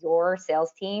your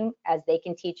sales team, as they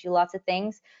can teach you lots of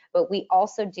things. But we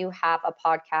also do have a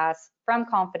podcast from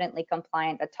Confidently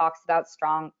Compliant that talks about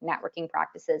strong networking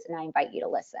practices, and I invite you to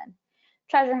listen.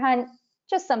 Treasure hunt,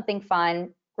 just something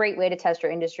fun, great way to test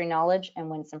your industry knowledge and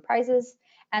win some prizes.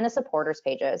 And the supporters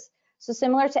pages. So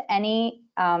similar to any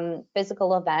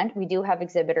physical event, we do have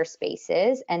exhibitor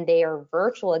spaces, and they are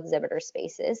virtual exhibitor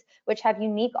spaces, which have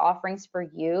unique offerings for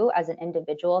you as an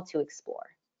individual to explore.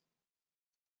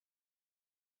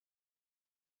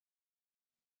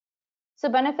 So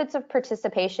benefits of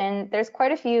participation, there's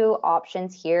quite a few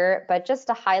options here, but just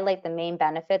to highlight the main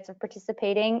benefits of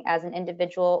participating as an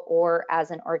individual or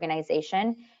as an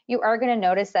organization, you are going to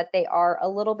notice that they are a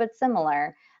little bit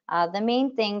similar. The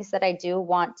main things that I do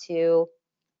want to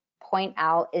point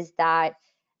out is that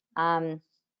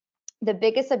the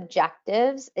biggest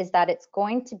objectives is that it's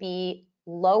going to be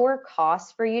lower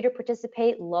cost for you to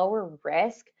participate, lower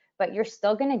risk, but you're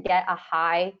still going to get a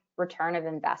high return of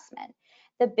investment.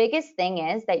 The biggest thing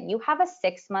is that you have a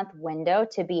 6-month window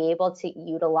to be able to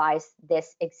utilize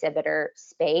this exhibitor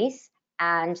space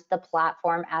and the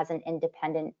platform as an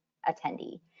independent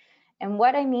attendee. And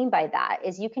what I mean by that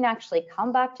is you can actually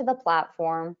come back to the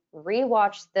platform,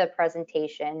 rewatch the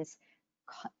presentations,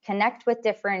 connect with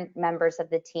different members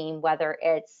of the team, whether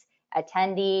it's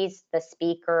attendees, the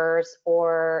speakers,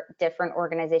 or different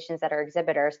organizations that are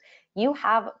exhibitors. You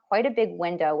have quite a big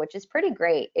window, which is pretty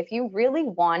great. If you really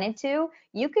wanted to,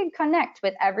 you could connect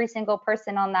with every single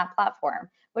person on that platform,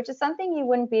 which is something you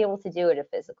wouldn't be able to do at a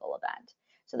physical event.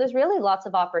 So there's really lots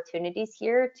of opportunities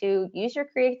here to use your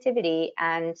creativity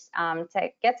and to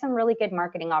get some really good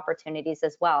marketing opportunities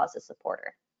as well as a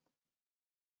supporter.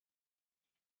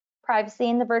 Privacy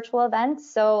in the virtual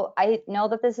events. So I know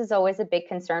that this is always a big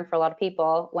concern for a lot of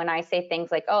people when I say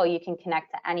things like, oh, you can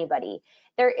connect to anybody.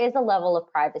 There is a level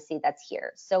of privacy that's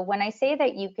here. So when I say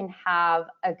that you can have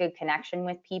a good connection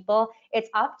with people, it's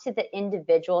up to the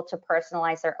individual to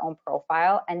personalize their own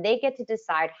profile, and they get to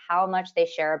decide how much they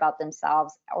share about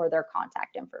themselves or their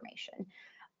contact information.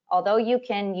 Although you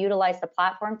can utilize the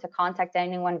platform to contact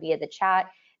anyone via the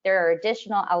chat, there are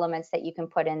additional elements that you can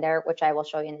put in there, which I will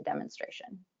show you in the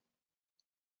demonstration.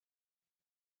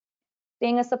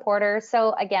 Being a supporter.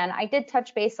 So again, I did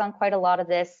touch base on quite a lot of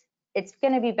this. It's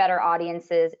going to be better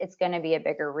audiences. It's going to be a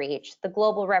bigger reach. The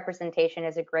global representation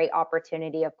is a great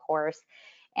opportunity, of course.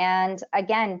 And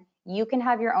again, you can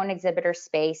have your own exhibitor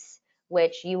space,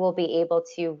 which you will be able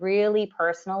to really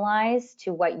personalize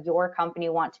to what your company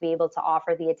want to be able to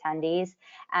offer the attendees.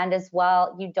 And as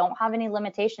well, you don't have any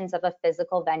limitations of a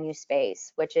physical venue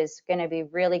space, which is going to be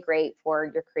really great for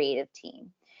your creative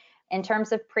team. In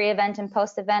terms of pre-event and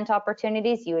post-event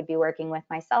opportunities, you would be working with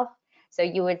myself. So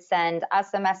you would send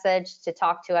us a message to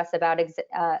talk to us about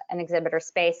an exhibitor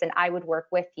space, and I would work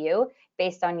with you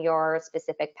based on your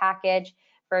specific package.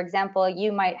 For example,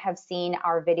 you might have seen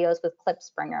our videos with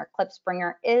Klipspringer.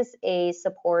 Klipspringer is a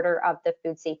supporter of the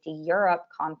Food Safety Europe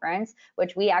conference,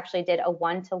 which we actually did a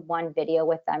one-to-one video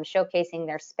with them, showcasing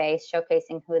their space,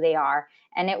 showcasing who they are.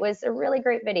 And it was a really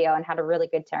great video and had a really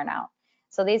good turnout.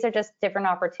 So these are just different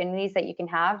opportunities that you can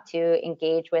have to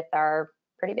engage with our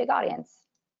pretty big audience.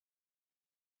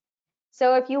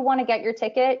 So if you want to get your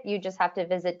ticket, you just have to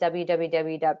visit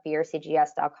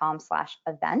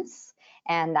www.brcgs.com/events,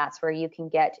 and that's where you can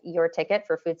get your ticket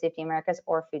for Food Safety Americas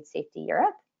or Food Safety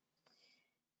Europe.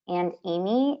 And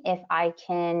Amy, if I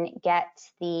can get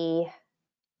the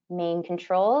main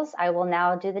controls, I will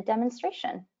now do the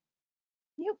demonstration.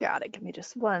 You got it. Give me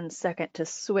just 1 second to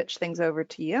switch things over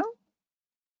to you.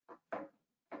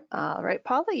 All right,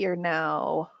 Paula, you're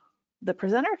now the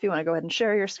presenter. If you want to go ahead and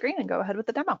share your screen and go ahead with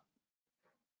the demo.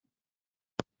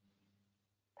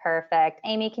 Perfect.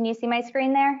 Amy, can you see my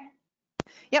screen there?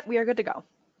 Yep, we are good to go.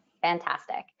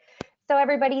 Fantastic. So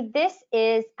everybody, this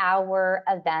is our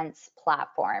events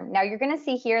platform. Now you're going to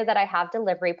see here that I have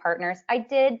delivery partners. I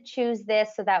did choose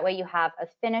this so that way you have a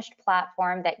finished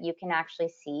platform that you can actually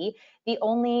see. The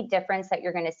only difference that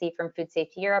you're going to see from Food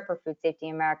Safety Europe or Food Safety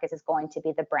Americas is going to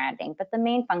be the branding, but the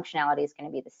main functionality is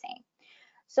going to be the same.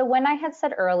 So when I had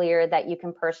said earlier that you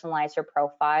can personalize your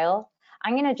profile,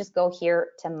 I'm going to just go here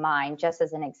to mine just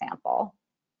as an example.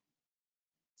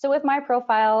 So with my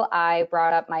profile, I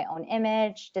brought up my own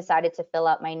image, decided to fill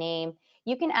out my name.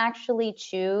 You can actually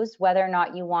choose whether or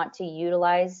not you want to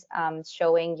utilize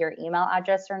showing your email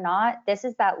address or not. This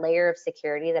is that layer of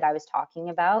security that I was talking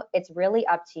about. It's really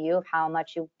up to you how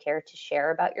much you care to share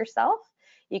about yourself.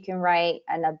 You can write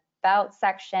an about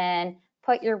section,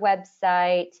 put your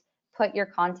website, put your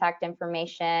contact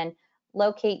information,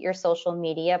 locate your social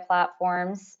media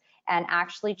platforms. and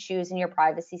actually choose in your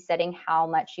privacy setting how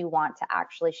much you want to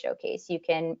actually showcase. You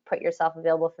can put yourself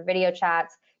available for video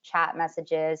chats, chat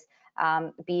messages,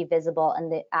 be visible in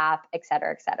the app, et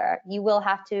cetera, et cetera. You will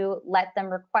have to let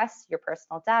them request your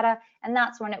personal data, and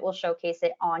that's when it will showcase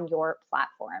it on your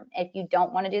platform. If you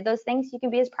don't want to do those things, you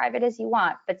can be as private as you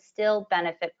want, but still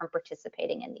benefit from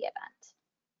participating in the event.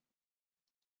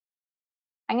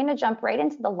 I'm going to jump right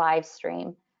into the live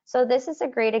stream. So this is a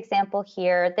great example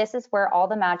here. This is where all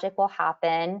the magic will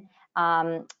happen.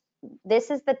 This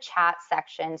is the chat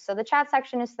section. So the chat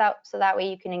section is so that way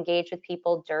you can engage with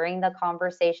people during the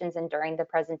conversations and during the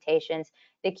presentations.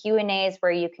 The Q&A is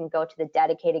where you can go to the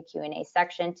dedicated Q&A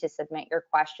section to submit your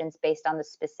questions based on the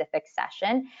specific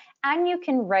session. And you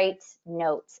can write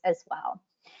notes as well.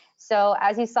 So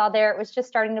as you saw there, it was just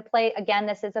starting to play. Again,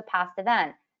 this is a past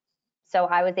event. So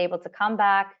I was able to come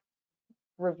back,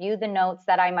 review the notes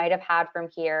that I might have had from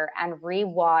here, and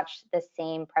rewatch the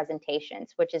same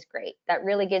presentations, which is great. That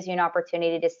really gives you an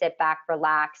opportunity to sit back,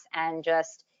 relax, and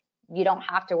just, you don't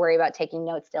have to worry about taking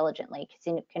notes diligently because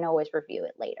you can always review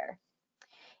it later.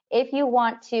 If you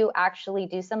want to actually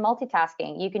do some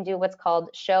multitasking, you can do what's called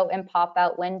show and pop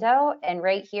out window. And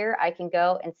right here, I can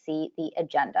go and see the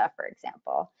agenda, for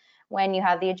example. When you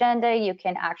have the agenda, you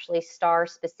can actually star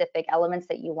specific elements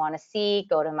that you want to see,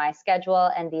 go to my schedule,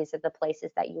 and these are the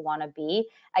places that you want to be.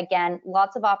 Again,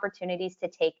 lots of opportunities to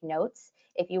take notes.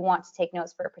 If you want to take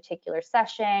notes for a particular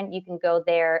session, you can go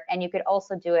there, and you could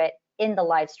also do it in the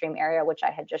live stream area, which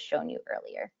I had just shown you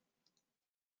earlier.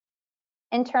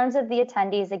 In terms of the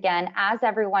attendees, again, as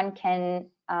everyone can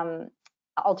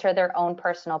alter their own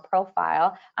personal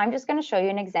profile, I'm just going to show you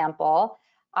an example.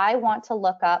 I want to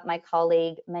look up my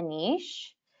colleague Manish.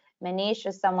 Manish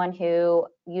is someone who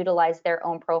utilized their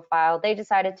own profile. They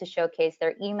decided to showcase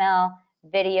their email,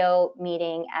 video,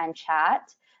 meeting, and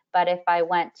chat. But if I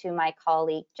went to my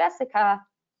colleague Jessica,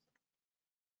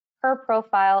 her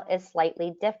profile is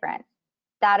slightly different.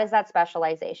 That is that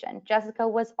specialization. Jessica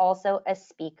was also a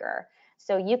speaker.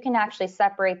 So you can actually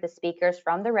separate the speakers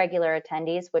from the regular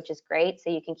attendees, which is great. So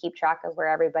you can keep track of where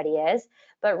everybody is.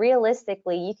 But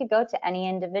realistically, you could go to any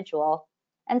individual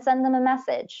and send them a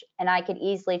message. And I could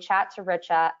easily chat to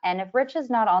Richa. And if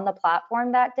Richa's not on the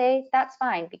platform that day, that's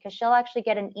fine, because she'll actually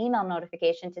get an email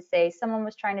notification to say someone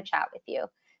was trying to chat with you.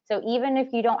 So even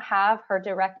if you don't have her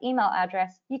direct email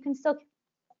address, you can still,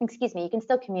 you can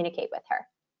still communicate with her.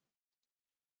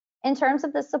 In terms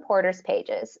of the supporters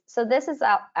pages, so this is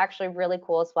actually really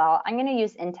cool as well. I'm going to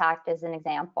use Intact as an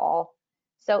example.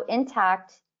 So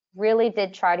Intact really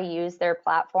did try to use their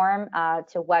platform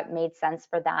to what made sense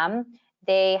for them.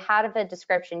 They had the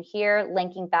description here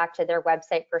linking back to their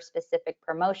website for specific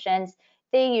promotions.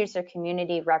 They use their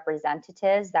community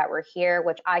representatives that were here,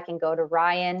 which I can go to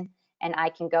Ryan and I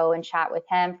can go and chat with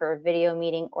him for a video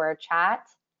meeting or a chat.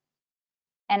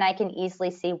 And I can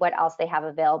easily see what else they have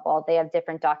available. They have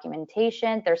different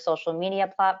documentation, their social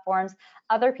media platforms.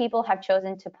 Other people have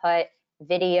chosen to put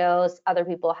videos. Other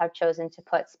people have chosen to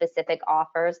put specific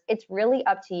offers. It's really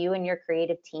up to you and your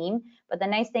creative team. But the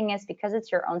nice thing is, because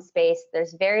it's your own space,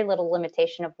 there's very little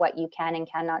limitation of what you can and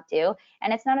cannot do.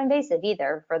 And it's not invasive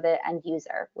either for the end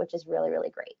user, which is really, really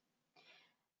great.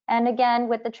 And again,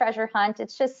 with the treasure hunt,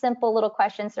 it's just simple little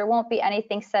questions. There won't be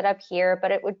anything set up here, but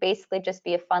it would basically just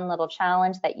be a fun little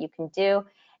challenge that you can do,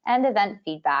 and event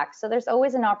feedback. So there's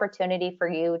always an opportunity for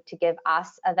you to give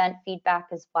us event feedback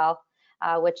as well,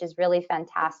 which is really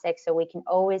fantastic. So we can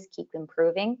always keep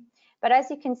improving. But as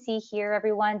you can see here,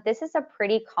 everyone, this is a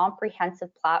pretty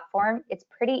comprehensive platform. It's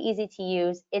pretty easy to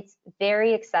use. It's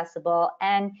very accessible,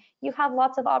 and you have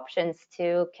lots of options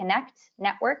to connect,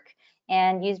 network,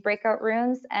 and use breakout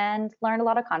rooms and learn a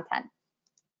lot of content.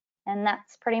 And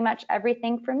that's pretty much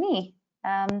everything from me.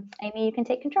 Amy, you can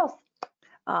take controls.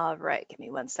 All right, give me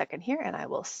 1 second here and I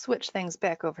will switch things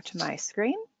back over to my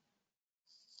screen.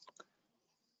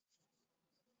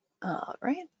 All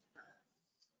right.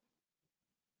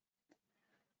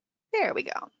 There we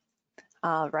go.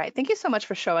 All right, thank you so much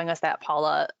for showing us that,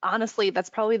 Paula. Honestly,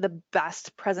 that's probably the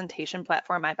best presentation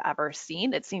platform I've ever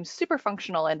seen. It seems super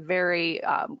functional and very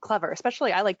clever,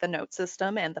 especially I like the note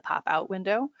system and the pop-out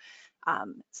window.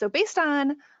 So based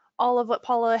on all of what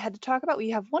Paula had to talk about,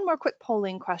 we have one more quick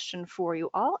polling question for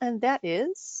you all, and that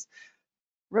is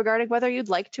regarding whether you'd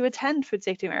like to attend Food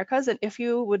Safety Americas and if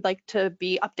you would like to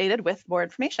be updated with more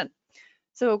information.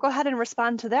 So go ahead and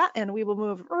respond to that, and we will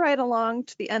move right along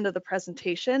to the end of the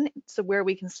presentation, so where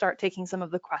we can start taking some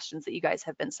of the questions that you guys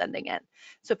have been sending in.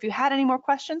 So if you had any more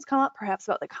questions come up, perhaps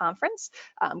about the conference,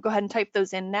 go ahead and type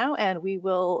those in now, and we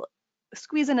will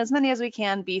squeeze in as many as we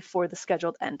can before the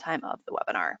scheduled end time of the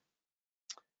webinar.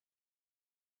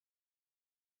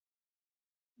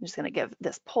 I'm just going to give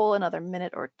this poll another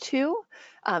minute or two.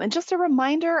 And just a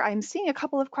reminder, I'm seeing a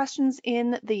couple of questions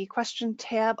in the question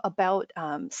tab about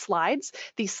slides.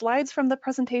 The slides from the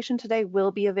presentation today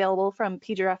will be available from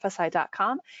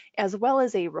PJRFSI.com, as well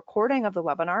as a recording of the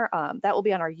webinar that will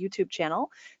be on our YouTube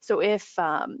channel. So if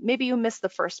maybe you missed the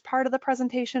first part of the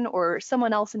presentation, or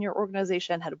someone else in your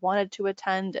organization had wanted to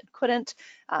attend and couldn't,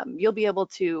 you'll be able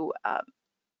to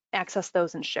access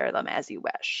those and share them as you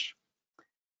wish.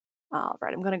 All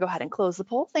right, I'm going to go ahead and close the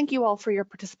poll. Thank you all for your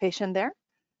participation there.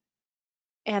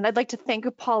 And I'd like to thank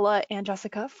Paula and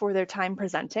Jessica for their time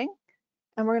presenting.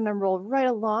 And we're going to roll right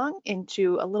along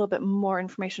into a little bit more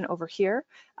information over here.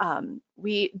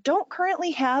 We don't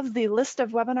currently have the list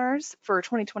of webinars for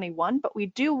 2021, but we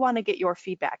do want to get your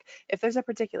feedback. If there's a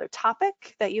particular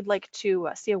topic that you'd like to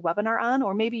see a webinar on,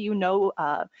 or maybe you know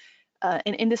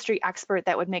an industry expert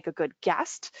that would make a good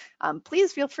guest,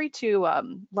 please feel free to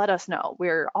let us know.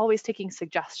 We're always taking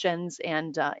suggestions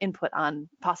and input on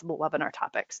possible webinar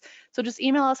topics. So just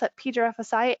email us at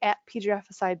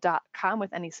pjrfsi@pjrfsi.com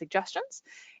with any suggestions,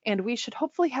 and we should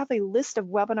hopefully have a list of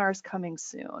webinars coming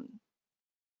soon.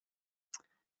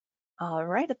 All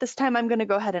right, at this time, I'm going to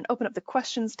go ahead and open up the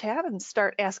questions tab and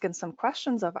start asking some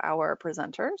questions of our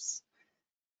presenters.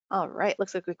 All right,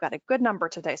 looks like we've got a good number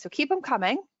today, so keep them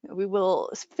coming. We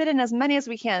will fit in as many as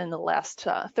we can in the last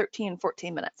 13,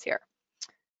 14 minutes here.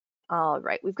 All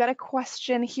right, we've got a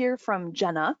question here from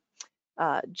Jenna.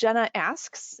 Jenna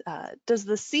asks, does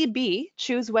the CB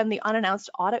choose when the unannounced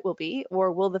audit will be,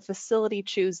 or will the facility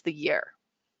choose the year?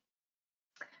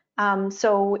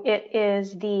 So it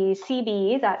is the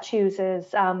CB that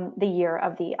chooses the year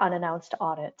of the unannounced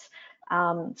audit.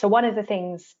 So one of the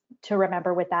things to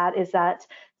remember with that is that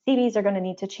CBs are going to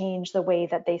need to change the way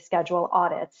that they schedule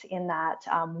audits, in that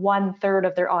 1/3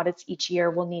 of their audits each year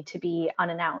will need to be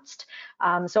unannounced.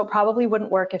 So it probably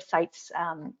wouldn't work if sites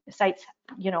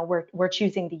were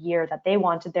choosing the year that they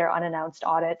wanted their unannounced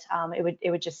audit.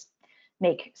 It would just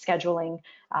make scheduling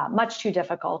much too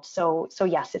difficult. So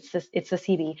yes, it's the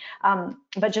CB.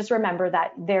 But just remember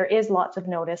that there is lots of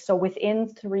notice. So within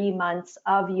 3 months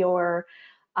of your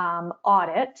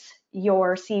audit,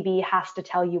 your CB has to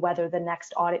tell you whether the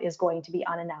next audit is going to be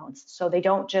unannounced. So they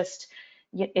don't just,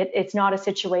 it's not a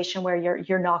situation where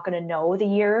you're not going to know the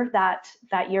year that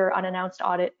your unannounced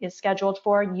audit is scheduled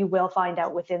for. You will find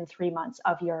out within 3 months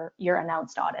of your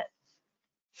announced audit.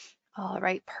 All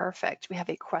right, perfect. We have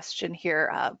a question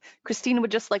here. Christine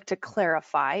would just like to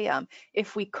clarify,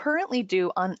 if we currently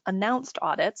do unannounced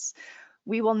audits,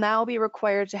 we will now be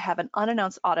required to have an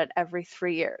unannounced audit every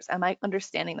 3 years. Am I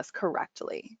understanding this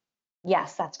correctly?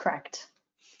 Yes, that's correct.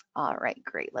 All right,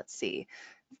 great. Let's see.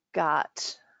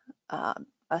 Got a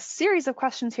series of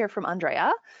questions here from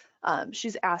Andrea.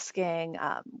 She's asking,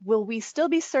 will we still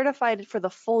be certified for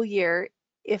the full year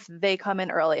if they come in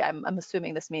early? I'm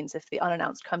assuming this means if the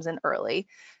unannounced comes in early.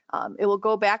 It will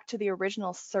go back to the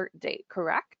original cert date,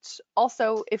 correct?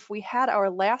 Also, if we had our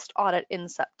last audit in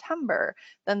September,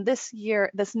 then this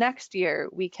next year,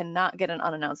 we cannot get an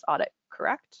unannounced audit,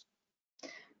 correct?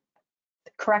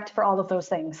 Correct for all of those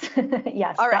things.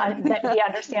 Yes, all right. the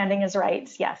understanding is right,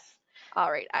 yes.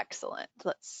 All right, excellent.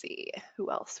 Let's see who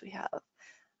else we have.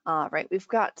 All right, we've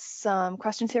got some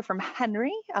questions here from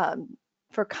Henry.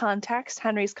 For context,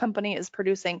 Henry's company is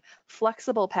producing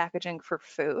flexible packaging for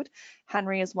food.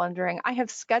 Henry is wondering, I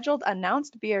have scheduled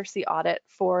announced BRC audit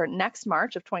for next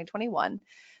March of 2021.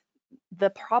 The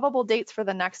probable dates for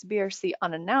the next BRC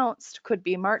unannounced could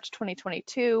be March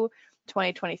 2022,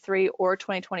 2023, or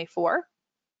 2024.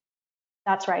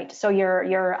 That's right. So your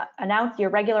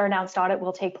regular announced audit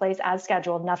will take place as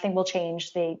scheduled. Nothing will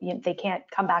change. They can't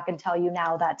come back and tell you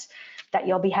now that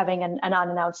you'll be having an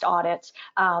unannounced audit.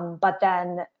 But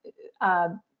then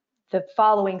the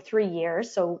following 3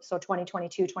 years, so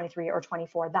 2022, 23, or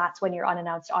 24, that's when your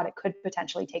unannounced audit could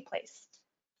potentially take place.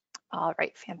 All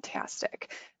right,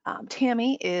 fantastic.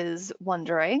 Tammy is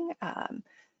wondering,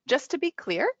 just to be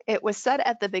clear, it was said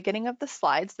at the beginning of the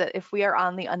slides that if we are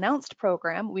on the announced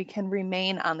program, we can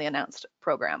remain on the announced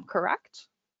program, correct?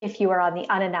 If you are on the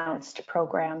unannounced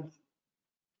program.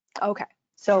 Okay.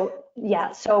 So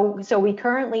yeah, so we've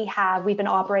been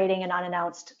operating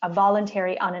a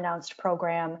voluntary unannounced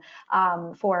program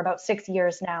for about 6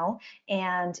 years now.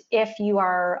 And if you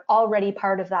are already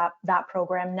part of that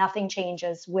program, nothing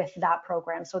changes with that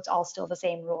program. So it's all still the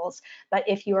same rules. But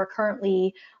if you are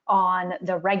currently on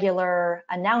the regular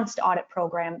announced audit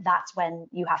program, that's when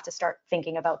you have to start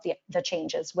thinking about the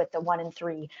changes with the 1 and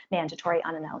 3 mandatory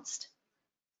unannounced.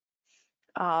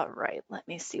 All right, let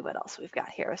me see what else we've got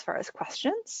here as far as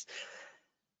questions.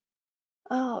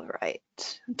 All right.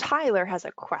 Tyler has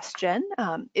a question.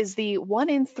 Is the 1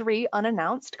 in 3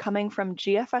 unannounced coming from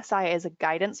GFSI as a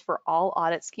guidance for all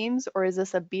audit schemes, or is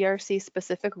this a BRC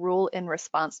specific rule in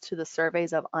response to the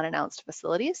surveys of unannounced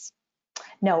facilities?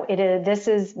 No, it is. This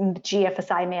is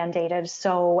GFSI mandated.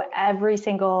 So every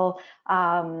single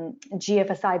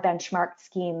GFSI benchmark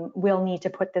scheme will need to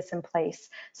put this in place.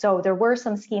 So there were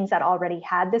some schemes that already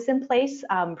had this in place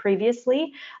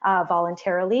previously,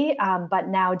 voluntarily, but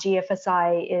now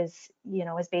GFSI is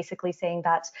basically saying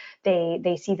that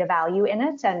they see the value in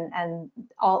it, and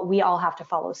we all have to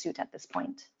follow suit at this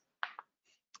point.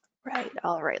 Right.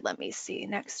 All right. Let me see.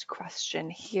 Next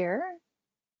question here.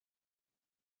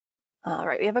 All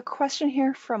right, we have a question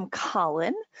here from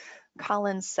Colin.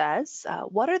 Colin says,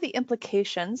 what are the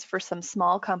implications for some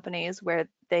small companies where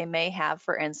they may have,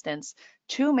 for instance,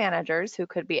 2 managers who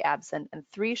could be absent and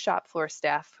 3 shop floor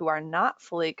staff who are not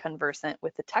fully conversant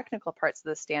with the technical parts of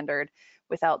the standard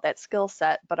without that skill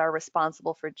set, but are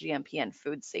responsible for GMP and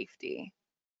food safety?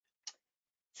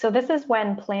 So this is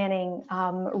when planning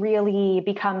really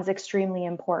becomes extremely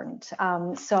important.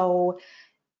 So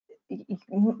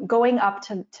going up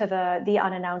to the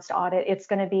unannounced audit, it's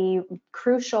going to be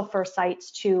crucial for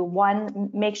sites to, one,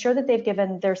 make sure that they've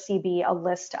given their CB a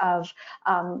list of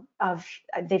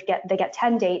they get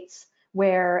 10 dates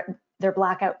where they're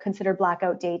considered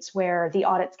blackout dates where the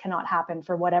audits cannot happen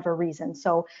for whatever reason.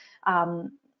 So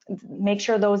make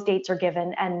sure those dates are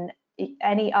given, and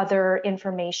any other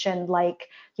information like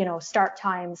start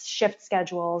times, shift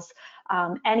schedules,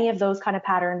 any of those kind of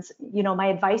patterns, my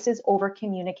advice is over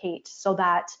communicate so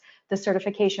that the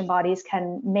certification bodies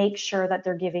can make sure that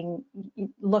they're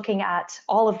looking at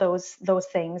all of those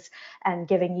things and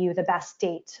giving you the best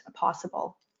date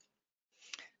possible.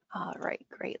 All right,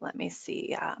 great. Let me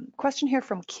see. Question here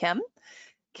from Kim.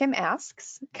 Kim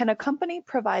asks, can a company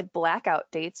provide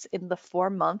blackout dates in the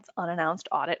 4-month unannounced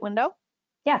audit window?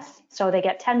 Yes, so they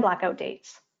get 10 blackout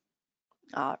dates.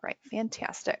 All right,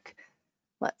 fantastic.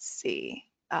 Let's see.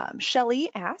 Shelley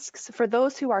asks, for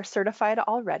those who are certified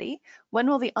already, when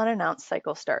will the unannounced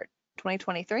cycle start?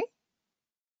 2023?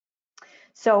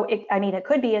 So it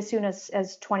could be as soon as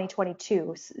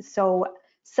 2022. So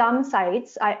some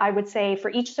sites, I would say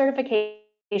for each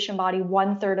certification body,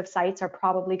 1/3 of sites are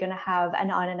probably going to have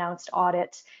an unannounced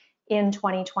audit in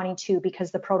 2022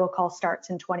 because the protocol starts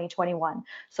in 2021.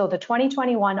 So the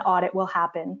 2021 audit will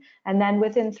happen, and then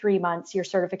within 3 months, your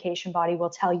certification body will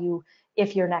tell you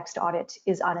if your next audit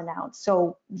is unannounced.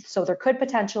 So there could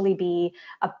potentially be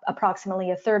approximately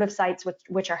 1/3 of sites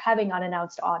which are having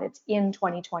unannounced audits in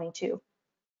 2022.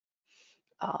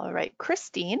 All right,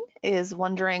 Christine is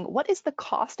wondering, what is the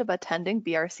cost of attending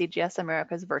BRCGS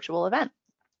America's virtual event?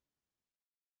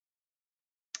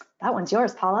 That one's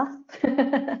yours, Paula.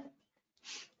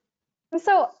 I'm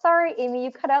so sorry, Amy,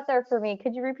 you cut out there for me.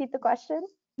 Could you repeat the question?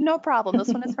 No problem. This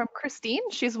one is from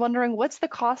Christine. She's wondering, what's the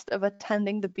cost of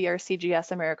attending the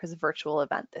BRCGS America's virtual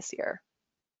event this year?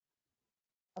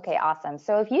 Okay, awesome.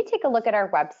 So if you take a look at our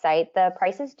website, the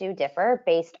prices do differ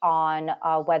based on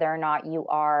whether or not you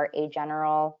are a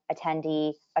general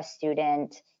attendee, a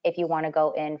student, if you want to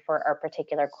go in for a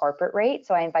particular corporate rate.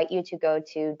 So I invite you to go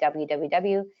to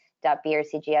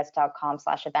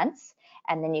www.brcgs.com/events,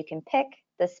 and then you can pick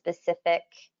the specific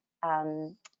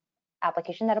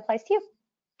application that applies to you.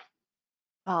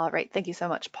 All right, thank you so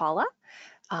much, Paula.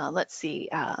 Let's see,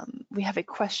 we have a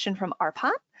question from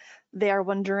Arpan. They are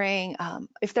wondering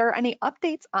if there are any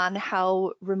updates on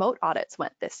how remote audits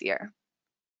went this year.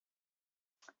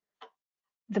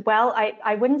 Well,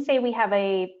 I wouldn't say we have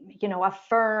a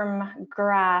firm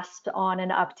grasp on an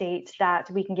update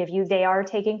that we can give you. They are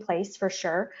taking place for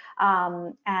sure.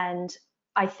 And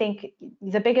I think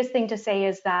the biggest thing to say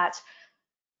is that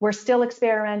we're still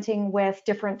experimenting with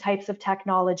different types of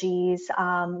technologies.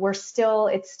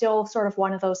 It's still sort of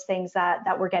one of those things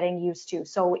that we're getting used to.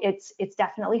 So it's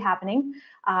definitely happening,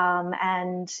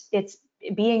 and it's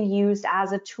being used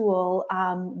as a tool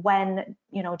when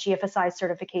GFSI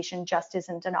certification just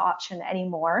isn't an option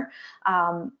anymore.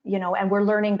 And we're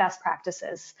learning best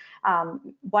practices.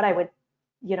 What I would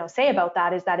say about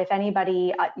that is that if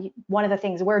anybody, one of the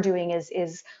things we're doing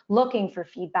is looking for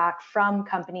feedback from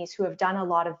companies who have done a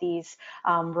lot of these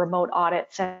remote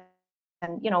audits, and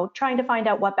trying to find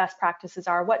out what best practices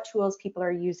are, what tools people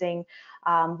are using,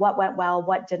 what went well,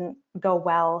 what didn't go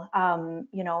well,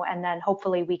 and then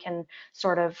hopefully we can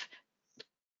sort of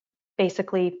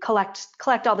basically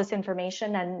collect all this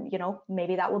information, and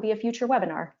maybe that will be a future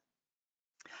webinar.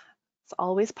 It's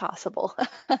always possible.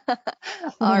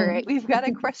 All right, we've got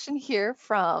a question here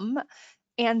from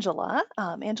Angela.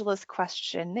 Angela's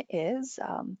question is,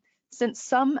 Since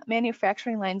some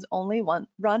manufacturing lines only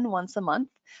run once a month,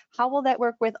 how will that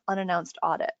work with unannounced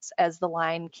audits, as the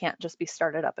line can't just be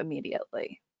started up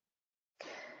immediately?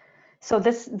 So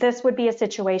this would be a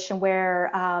situation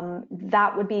where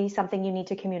that would be something you need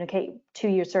to communicate to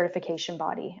your certification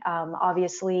body.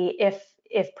 Obviously,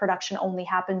 if production only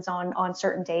happens on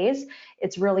certain days,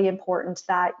 it's really important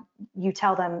that you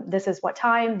tell them this is what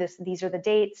time, these are the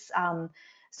dates,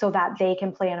 so that they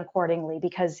can plan accordingly.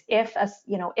 Because if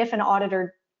an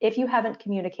auditor, if you haven't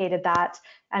communicated that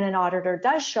and an auditor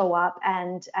does show up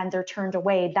and they're turned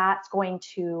away, that's going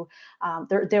to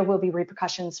there will be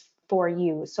repercussions for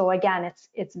you. So again,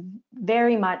 it's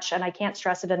very much, and I can't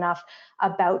stress it enough,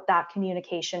 about that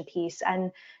communication piece,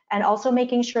 and also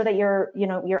making sure that you're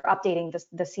updating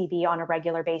the CB on a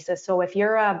regular basis. So if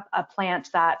you're a plant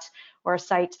that, or a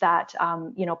site that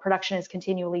production is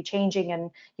continually changing,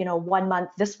 and 1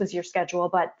 month this was your schedule,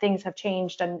 but things have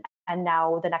changed, and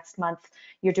now the next month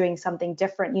you're doing something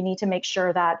different, you need to make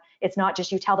sure that it's not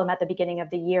just you tell them at the beginning of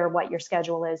the year what your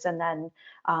schedule is and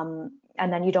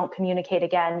then you don't communicate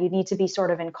again. You need to be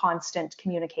sort of in constant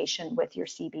communication with your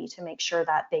CB to make sure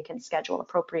that they can schedule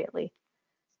appropriately.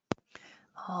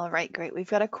 All right, great. We've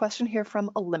got a question here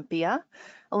from Olympia.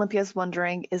 Olympia's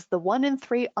wondering, is the 1 in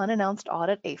 3 unannounced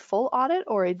audit a full audit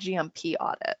or a GMP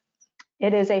audit?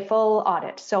 It is a full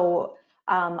audit. So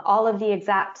all of the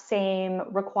exact same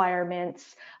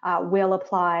requirements will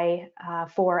apply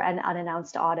for an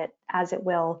unannounced audit as it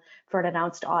will for an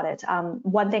announced audit.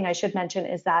 One thing I should mention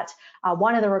is that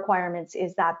one of the requirements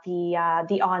is that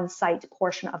the on-site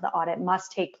portion of the audit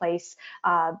must take place,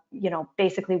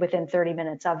 basically within 30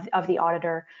 minutes of the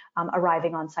auditor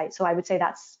arriving on site. So I would say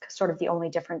that's sort of the only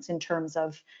difference in terms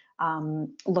of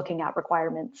looking at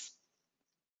requirements.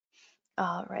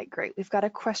 All right, great. We've got a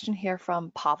question here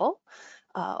from Pavel.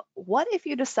 What if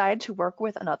you decide to work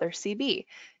with another CB?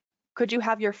 Could you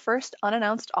have your first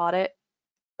unannounced audit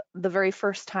the very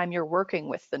first time you're working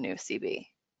with the new CB?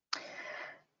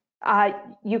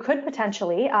 You could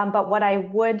potentially, but what I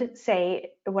will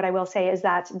say is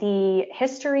that the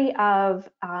history of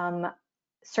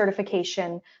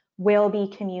certification will be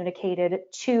communicated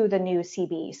to the new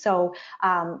CB. So,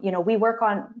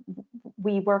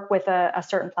 we work with a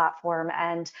certain platform,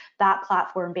 and that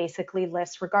platform basically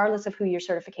lists, regardless of who your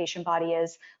certification body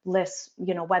is, lists,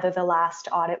 whether the last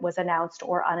audit was announced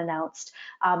or unannounced,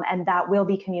 and that will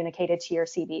be communicated to your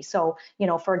CB. So,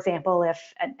 for example, if,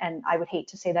 and I would hate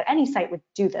to say that any site would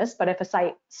do this, but if a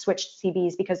site switched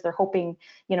CBs because they're hoping,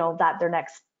 that their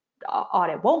next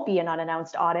audit won't be an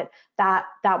unannounced audit, that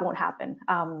won't happen.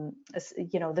 The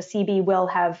CB will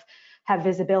have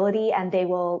visibility, and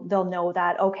they'll know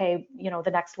that, okay,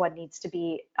 the next one needs to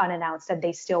be unannounced, and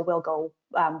they still will go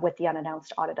with the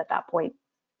unannounced audit at that point.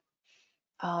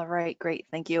 All right, great,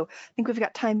 thank you. I think we've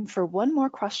got time for one more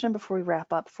question before we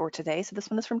wrap up for today. So this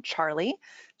one is from Charlie.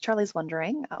 Charlie's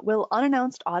wondering, will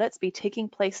unannounced audits be taking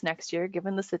place next year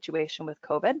given the situation with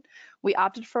COVID? We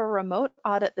opted for a remote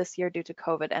audit this year due to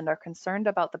COVID and are concerned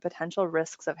about the potential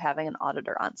risks of having an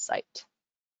auditor on site.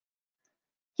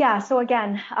 Yeah, so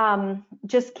again,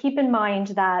 just keep in mind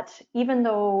that even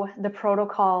though the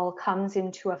protocol comes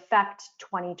into effect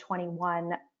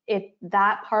 2021,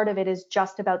 that part of it is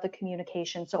just about the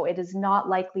communication. So it is not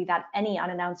likely that any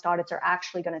unannounced audits are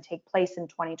actually going to take place in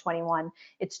 2021.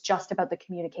 It's just about the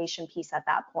communication piece at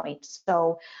that point.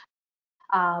 So,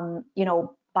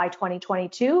 by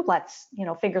 2022, let's,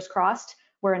 fingers crossed,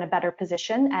 we're in a better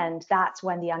position, and that's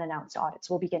when the unannounced audits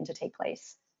will begin to take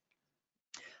place.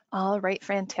 All right,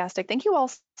 fantastic. Thank you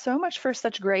all so much for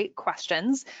such great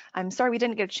questions. I'm sorry we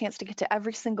didn't get a chance to get to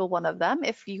every single one of them.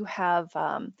 If you have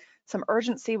some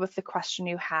urgency with the question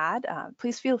you had,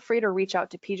 please feel free to reach out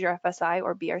to PJRFSI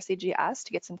or BRCGS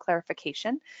to get some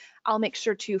clarification. I'll make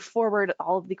sure to forward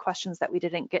all of the questions that we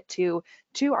didn't get to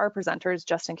our presenters,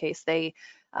 just in case they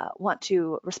want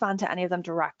to respond to any of them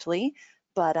directly.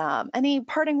 But any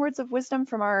parting words of wisdom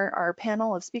from our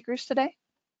panel of speakers today?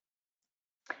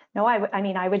 No,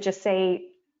 I would just say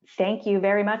thank you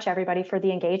very much, everybody, for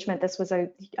the engagement. This was a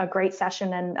great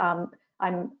session, and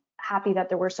I'm happy that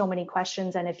there were so many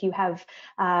questions. And if you have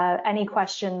any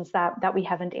questions that we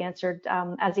haven't answered,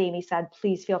 as Amy said,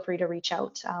 please feel free to reach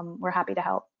out. We're happy to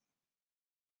help.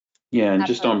 Yeah, and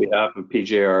just on behalf of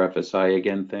PJRFSI,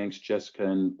 again, thanks Jessica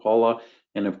and Paula,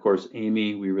 and of course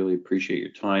Amy, we really appreciate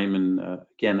your time, and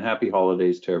again, happy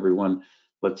holidays to everyone.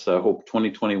 Let's hope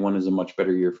 2021 is a much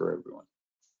better year for everyone.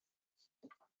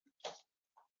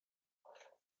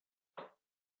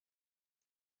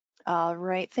 All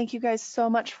right. Thank you guys so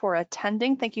much for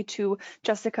attending. Thank you to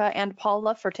Jessica and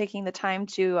Paula for taking the time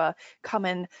to come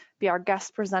and be our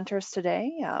guest presenters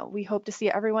today. We hope to see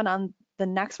everyone on the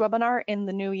next webinar in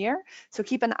the new year. So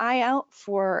keep an eye out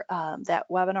for that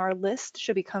webinar list.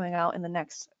 Should be coming out in the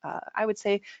next, I would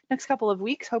say, next couple of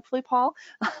weeks, hopefully, Paul.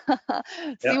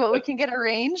 See what we can get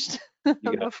arranged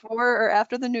before or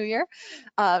after the new year.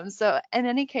 So in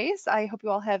any case, I hope you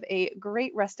all have a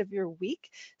great rest of your week.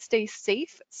 Stay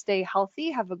safe, stay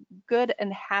healthy, have a good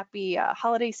and happy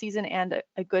holiday season and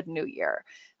a good new year.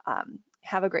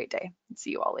 Have a great day. See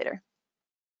you all later.